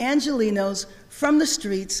rescuing Angelenos from the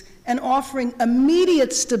streets and offering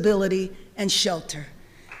immediate stability and shelter.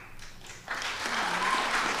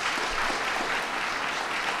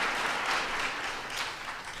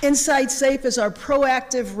 Inside Safe is our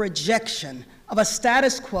proactive rejection of a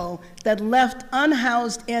status quo that left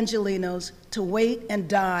unhoused Angelenos to wait and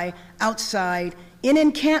die outside in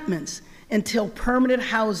encampments until permanent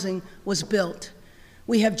housing was built.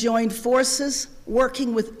 We have joined forces,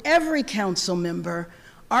 working with every council member,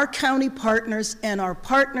 our county partners, and our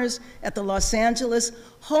partners at the Los Angeles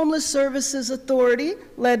Homeless Services Authority,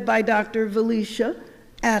 led by Dr. Valicia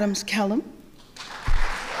Adams-Kellum.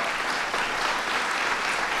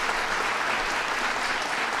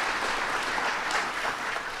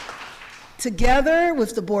 Together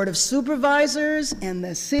with the Board of Supervisors and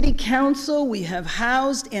the City Council, we have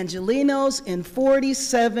housed Angelenos in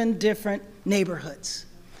 47 different neighborhoods.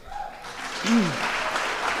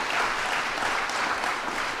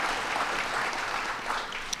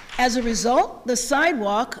 As a result, the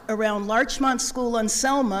sidewalk around Larchmont School on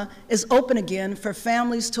Selma is open again for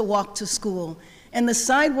families to walk to school. And the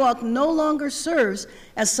sidewalk no longer serves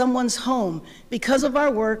as someone's home because of our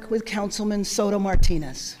work with Councilman Soto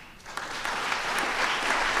Martinez.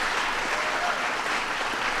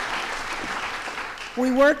 We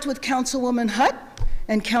worked with Councilwoman Hutt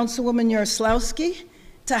and Councilwoman Yaroslawski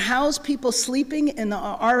to house people sleeping in the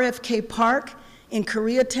RFK Park in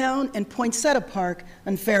Koreatown and Poinsettia Park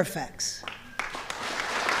in Fairfax.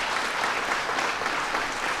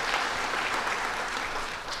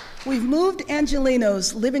 We've moved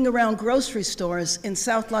Angelenos living around grocery stores in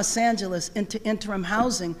South Los Angeles into interim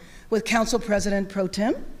housing with Council President Pro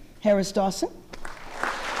Tem Harris Dawson.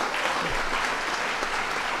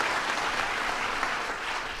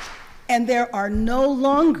 And there are no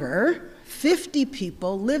longer 50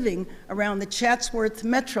 people living around the Chatsworth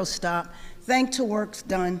Metro stop, thanks to work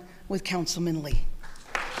done with Councilman Lee.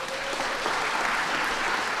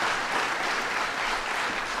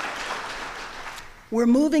 We're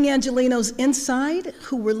moving Angelenos inside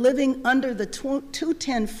who were living under the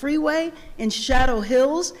 210 freeway in Shadow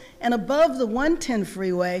Hills and above the 110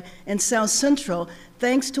 freeway in South Central,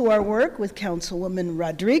 thanks to our work with Councilwoman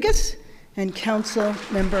Rodriguez and Council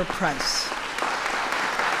Member Price.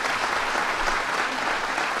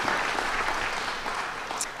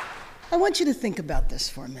 I want you to think about this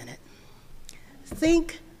for a minute.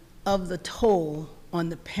 Think of the toll on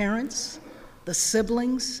the parents, the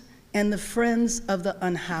siblings, and the friends of the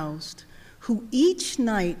unhoused, who each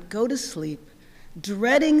night go to sleep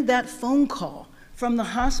dreading that phone call from the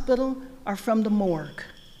hospital or from the morgue.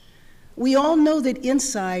 We all know that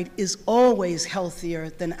inside is always healthier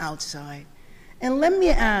than outside. And let me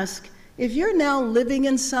ask, if you're now living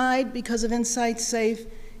inside because of Inside Safe,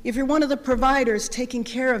 if you're one of the providers taking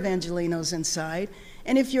care of Angelenos inside,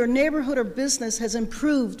 and if your neighborhood or business has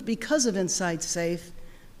improved because of Inside Safe,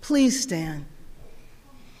 please stand.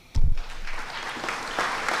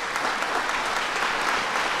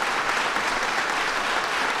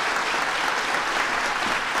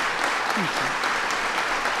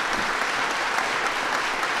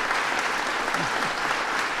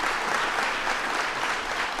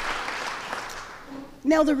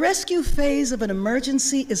 Now, the rescue phase of an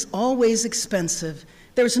emergency is always expensive.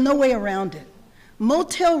 There's no way around it.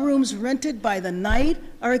 Motel rooms rented by the night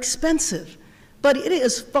are expensive, but it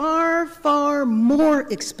is far, far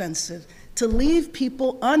more expensive to leave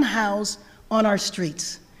people unhoused on our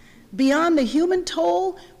streets. Beyond the human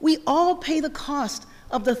toll, we all pay the cost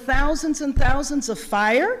of the thousands and thousands of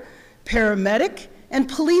fire, paramedic, and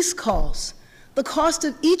police calls, the cost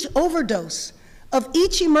of each overdose, of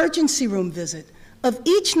each emergency room visit, of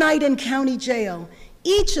each night in county jail,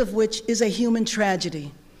 each of which is a human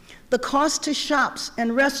tragedy. The cost to shops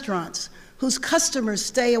and restaurants whose customers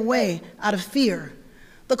stay away out of fear.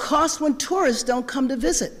 The cost when tourists don't come to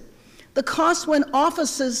visit. The cost when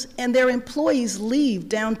offices and their employees leave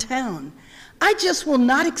downtown. I just will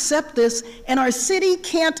not accept this, and our city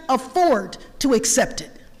can't afford to accept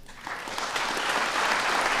it.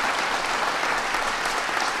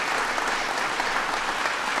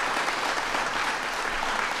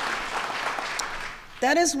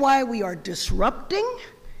 That is why we are disrupting,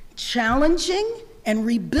 challenging, and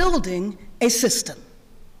rebuilding a system.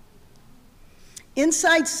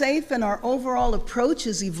 Inside Safe and our overall approach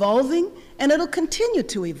is evolving, and it'll continue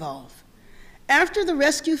to evolve. After the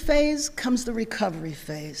rescue phase comes the recovery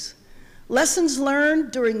phase. Lessons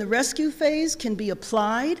learned during the rescue phase can be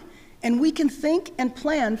applied, and we can think and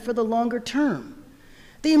plan for the longer term.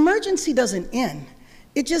 The emergency doesn't end,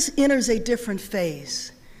 it just enters a different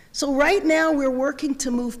phase. So right now we're working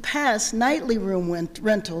to move past nightly room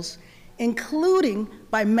rentals, including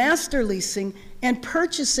by master leasing and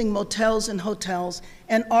purchasing motels and hotels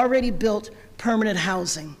and already built permanent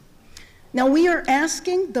housing. Now we are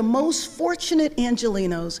asking the most fortunate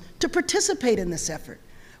Angelenos to participate in this effort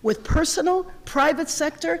with personal, private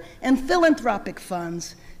sector, and philanthropic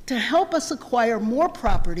funds to help us acquire more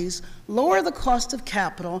properties, lower the cost of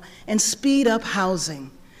capital, and speed up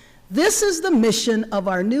housing. This is the mission of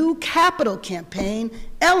our new capital campaign,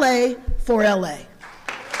 LA for LA.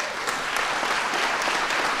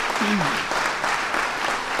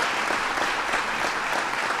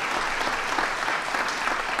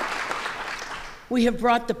 We have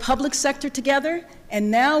brought the public sector together, and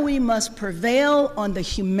now we must prevail on the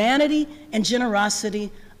humanity and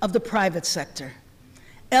generosity of the private sector.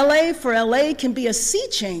 LA for LA can be a sea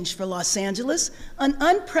change for Los Angeles, an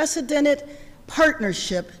unprecedented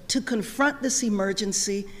partnership to confront this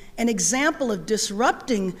emergency, an example of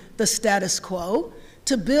disrupting the status quo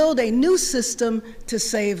to build a new system to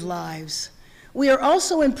save lives. We are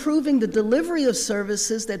also improving the delivery of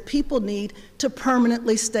services that people need to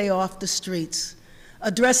permanently stay off the streets,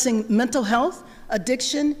 addressing mental health,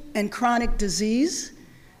 addiction, and chronic disease.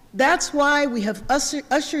 That's why we have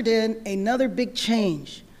ushered in another big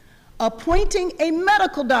change, appointing a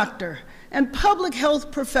medical doctor and public health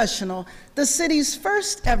professional, the city's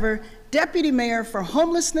first ever deputy mayor for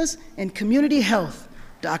homelessness and community health,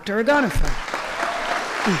 Dr. Ogunnifer.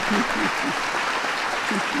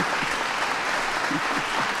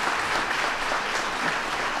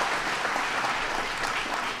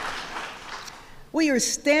 We are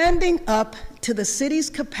standing up to the city's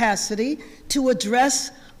capacity to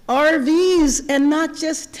address RVs and not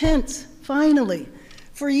just tents, finally.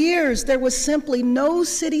 For years, there was simply no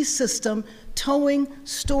city system towing,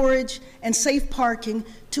 storage, and safe parking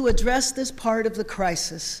to address this part of the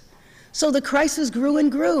crisis. So the crisis grew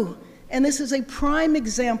and grew, and this is a prime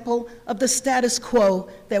example of the status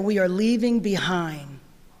quo that we are leaving behind.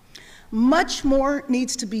 Much more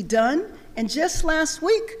needs to be done, and just last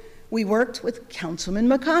week, we worked with Councilman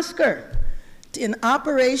McCosker in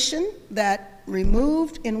operation that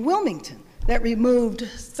removed, in Wilmington, that removed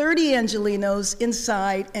 30 Angelenos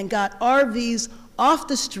inside and got RVs off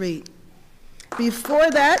the street. Before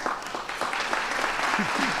that,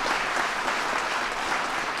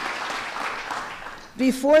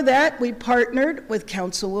 we partnered with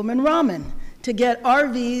Councilwoman Rahman to get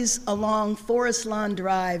RVs along Forest Lawn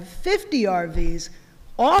Drive, 50 RVs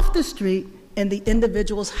off the street and the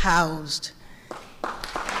individuals housed.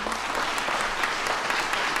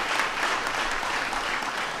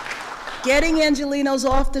 Getting Angelenos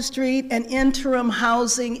off the street and interim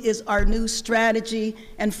housing is our new strategy,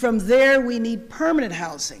 and from there we need permanent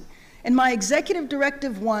housing. And my Executive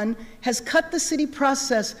Directive 1 has cut the city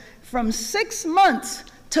process from 6 months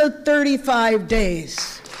to 35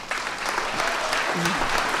 days.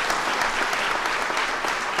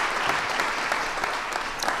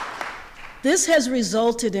 This has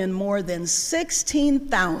resulted in more than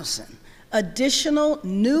 16,000 additional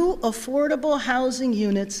new affordable housing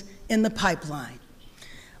units in the pipeline.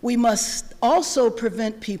 We must also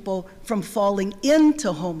prevent people from falling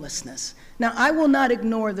into homelessness. Now, I will not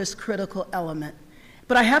ignore this critical element,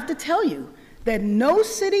 but I have to tell you that no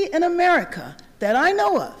city in America that I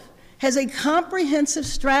know of has a comprehensive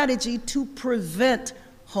strategy to prevent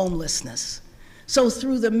homelessness. So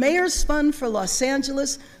through the Mayor's Fund for Los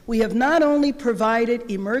Angeles, we have not only provided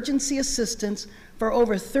emergency assistance for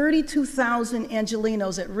over 32,000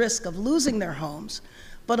 Angelenos at risk of losing their homes,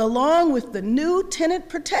 but along with the new tenant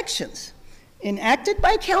protections enacted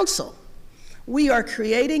by council, we are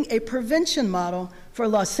creating a prevention model for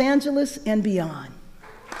Los Angeles and beyond.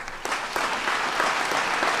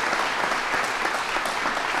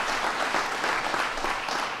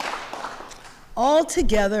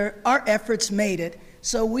 Altogether, our efforts made it,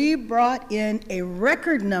 so we brought in a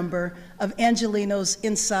record number of Angelenos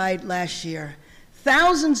inside last year,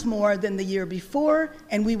 thousands more than the year before,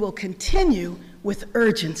 and we will continue with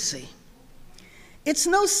urgency. It's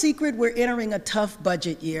no secret we're entering a tough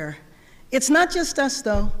budget year. It's not just us,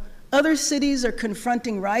 though. Other cities are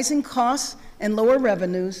confronting rising costs and lower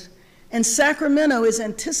revenues. and Sacramento is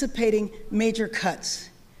anticipating major cuts.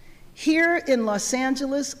 Here in Los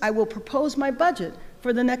Angeles, I will propose my budget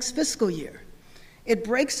for the next fiscal year. It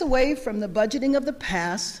breaks away from the budgeting of the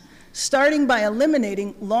past, starting by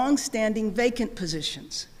eliminating long-standing vacant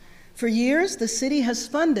positions. For years, the city has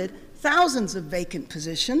funded thousands of vacant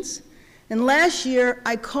positions, and last year,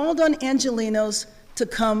 I called on Angelenos to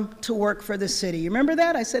come to work for the city. You remember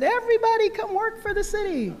that? I said, everybody come work for the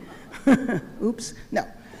city. Oops, no.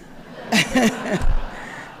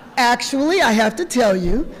 Actually, I have to tell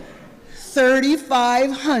you,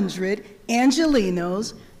 3,500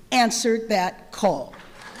 Angelenos answered that call.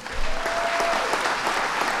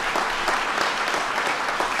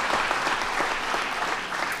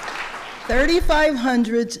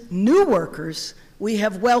 $3,500 new workers we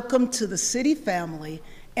have welcomed to the city family,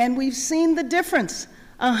 and we've seen the difference.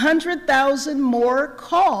 100,000 more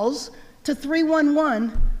calls to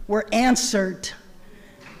 311 were answered.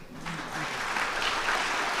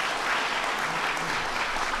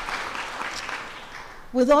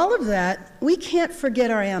 With all of that, we can't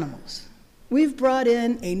forget our animals. We've brought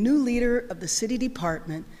in a new leader of the city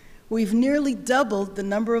department. We've nearly doubled the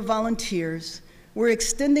number of volunteers. We're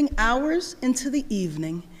extending hours into the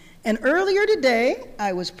evening. And earlier today,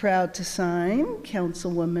 I was proud to sign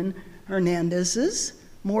Councilwoman Hernandez's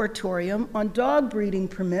moratorium on dog breeding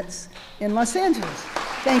permits in Los Angeles.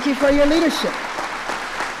 Thank you for your leadership.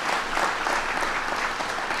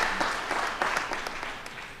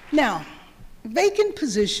 Now, vacant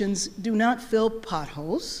positions do not fill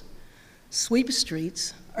potholes, sweep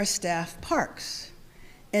streets, or staff parks.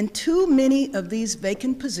 And too many of these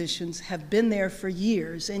vacant positions have been there for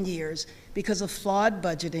years and years because of flawed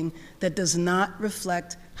budgeting that does not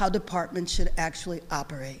reflect how departments should actually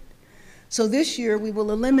operate. So this year, we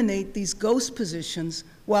will eliminate these ghost positions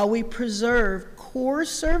while we preserve core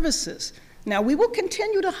services. Now, we will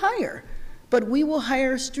continue to hire, but we will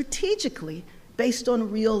hire strategically based on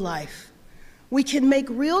real life. We can make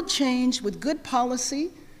real change with good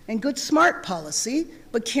policy and good smart policy,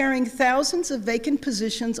 but carrying thousands of vacant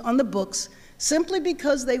positions on the books simply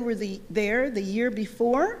because they were there the year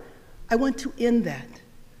before, I want to end that.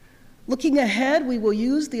 Looking ahead, we will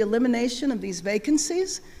use the elimination of these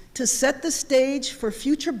vacancies to set the stage for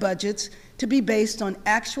future budgets to be based on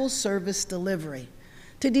actual service delivery.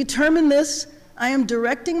 To determine this, I am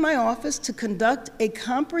directing my office to conduct a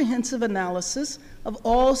comprehensive analysis of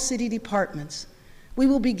all city departments. We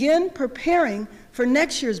will begin preparing for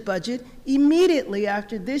next year's budget immediately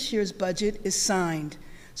after this year's budget is signed,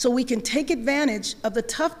 so we can take advantage of the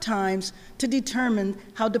tough times to determine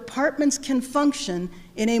how departments can function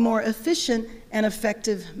in a more efficient and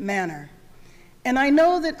effective manner. And I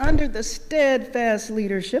know that under the steadfast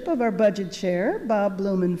leadership of our budget chair, Bob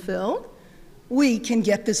Blumenfeld, we can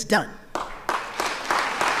get this done.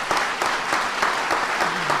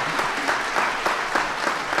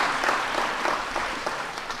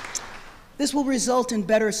 This will result in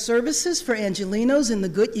better services for Angelenos in the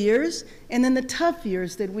good years and in the tough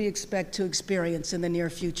years that we expect to experience in the near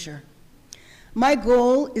future. My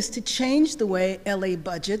goal is to change the way LA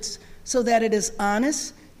budgets so that it is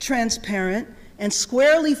honest, transparent, and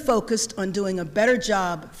squarely focused on doing a better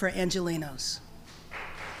job for Angelenos.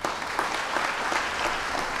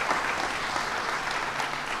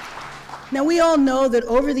 Now, we all know that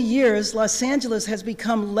over the years, Los Angeles has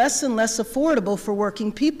become less and less affordable for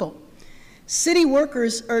working people. City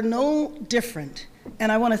workers are no different,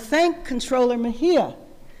 and I want to thank Controller Mejia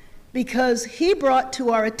because he brought to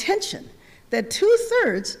our attention that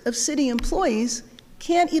 2/3 of city employees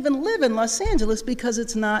can't even live in Los Angeles because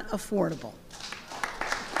it's not affordable.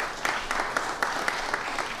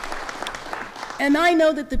 And I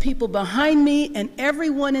know that the people behind me and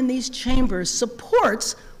everyone in these chambers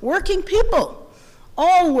supports working people,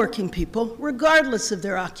 all working people, regardless of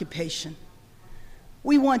their occupation.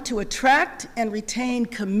 We want to attract and retain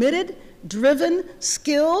committed, driven,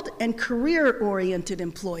 skilled, and career-oriented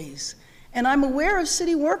employees. And I'm aware of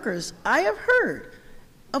city workers. I have heard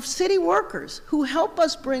of city workers who help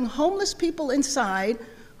us bring homeless people inside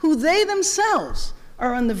who they themselves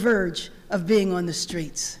are on the verge of being on the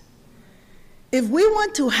streets. If we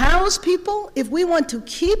want to house people, if we want to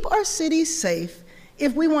keep our cities safe,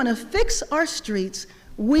 if we want to fix our streets,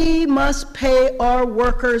 we must pay our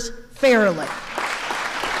workers fairly.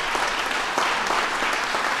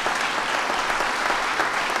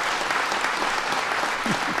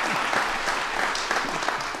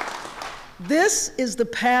 This is the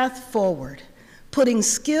path forward, putting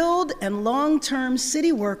skilled and long-term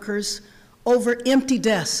city workers over empty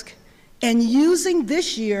desks and using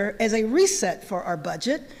this year as a reset for our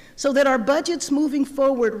budget so that our budgets moving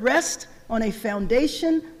forward rest on a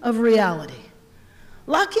foundation of reality.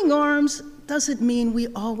 Locking arms doesn't mean we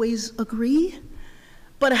always agree,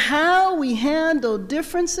 but how we handle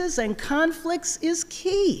differences and conflicts is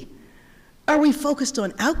key. Are we focused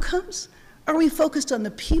on outcomes? Are we focused on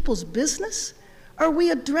the people's business? Are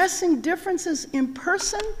we addressing differences in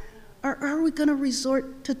person, or are we going to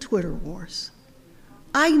resort to Twitter wars?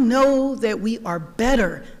 I know that we are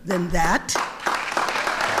better than that.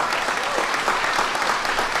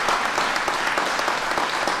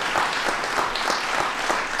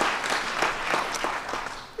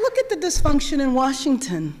 Look at the dysfunction in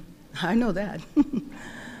Washington. I know that.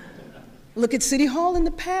 Look at City Hall in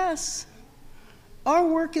the past. Our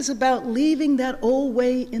work is about leaving that old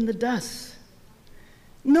way in the dust.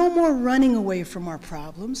 No more running away from our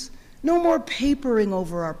problems. No more papering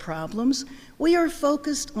over our problems. We are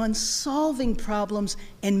focused on solving problems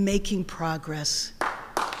and making progress.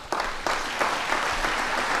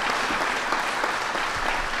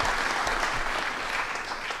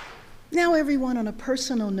 Now, everyone, on a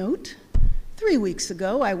personal note, 3 weeks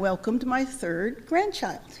ago, I welcomed my third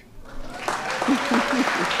grandchild.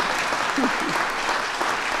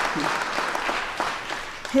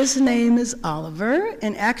 His name is Oliver,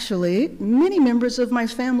 and actually, many members of my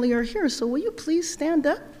family are here, so will you please stand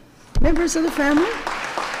up, members of the family?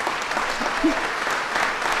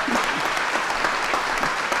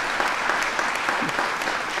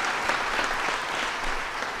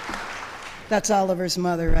 That's Oliver's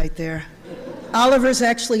mother right there. Oliver's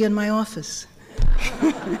actually in my office.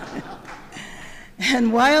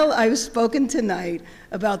 And while I've spoken tonight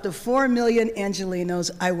about the 4 million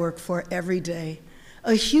Angelenos I work for every day,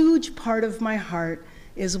 a huge part of my heart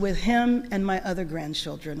is with him and my other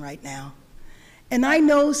grandchildren right now. And I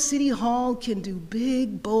know City Hall can do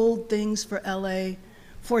big, bold things for LA,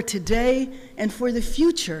 for today and for the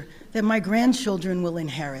future that my grandchildren will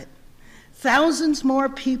inherit. Thousands more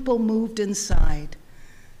people moved inside.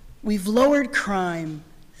 We've lowered crime.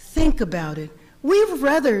 Think about it. We've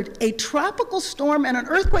weathered a tropical storm and an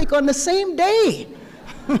earthquake on the same day.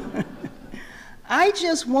 I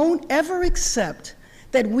just won't ever accept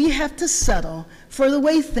that we have to settle for the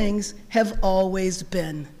way things have always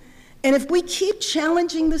been. And if we keep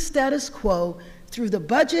challenging the status quo through the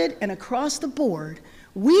budget and across the board,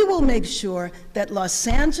 we will make sure that Los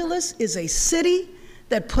Angeles is a city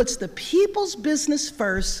that puts the people's business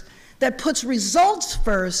first, that puts results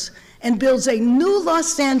first, and builds a new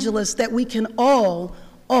Los Angeles that we can all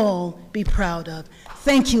be proud of.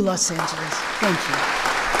 Thank you, Los Angeles. Thank you.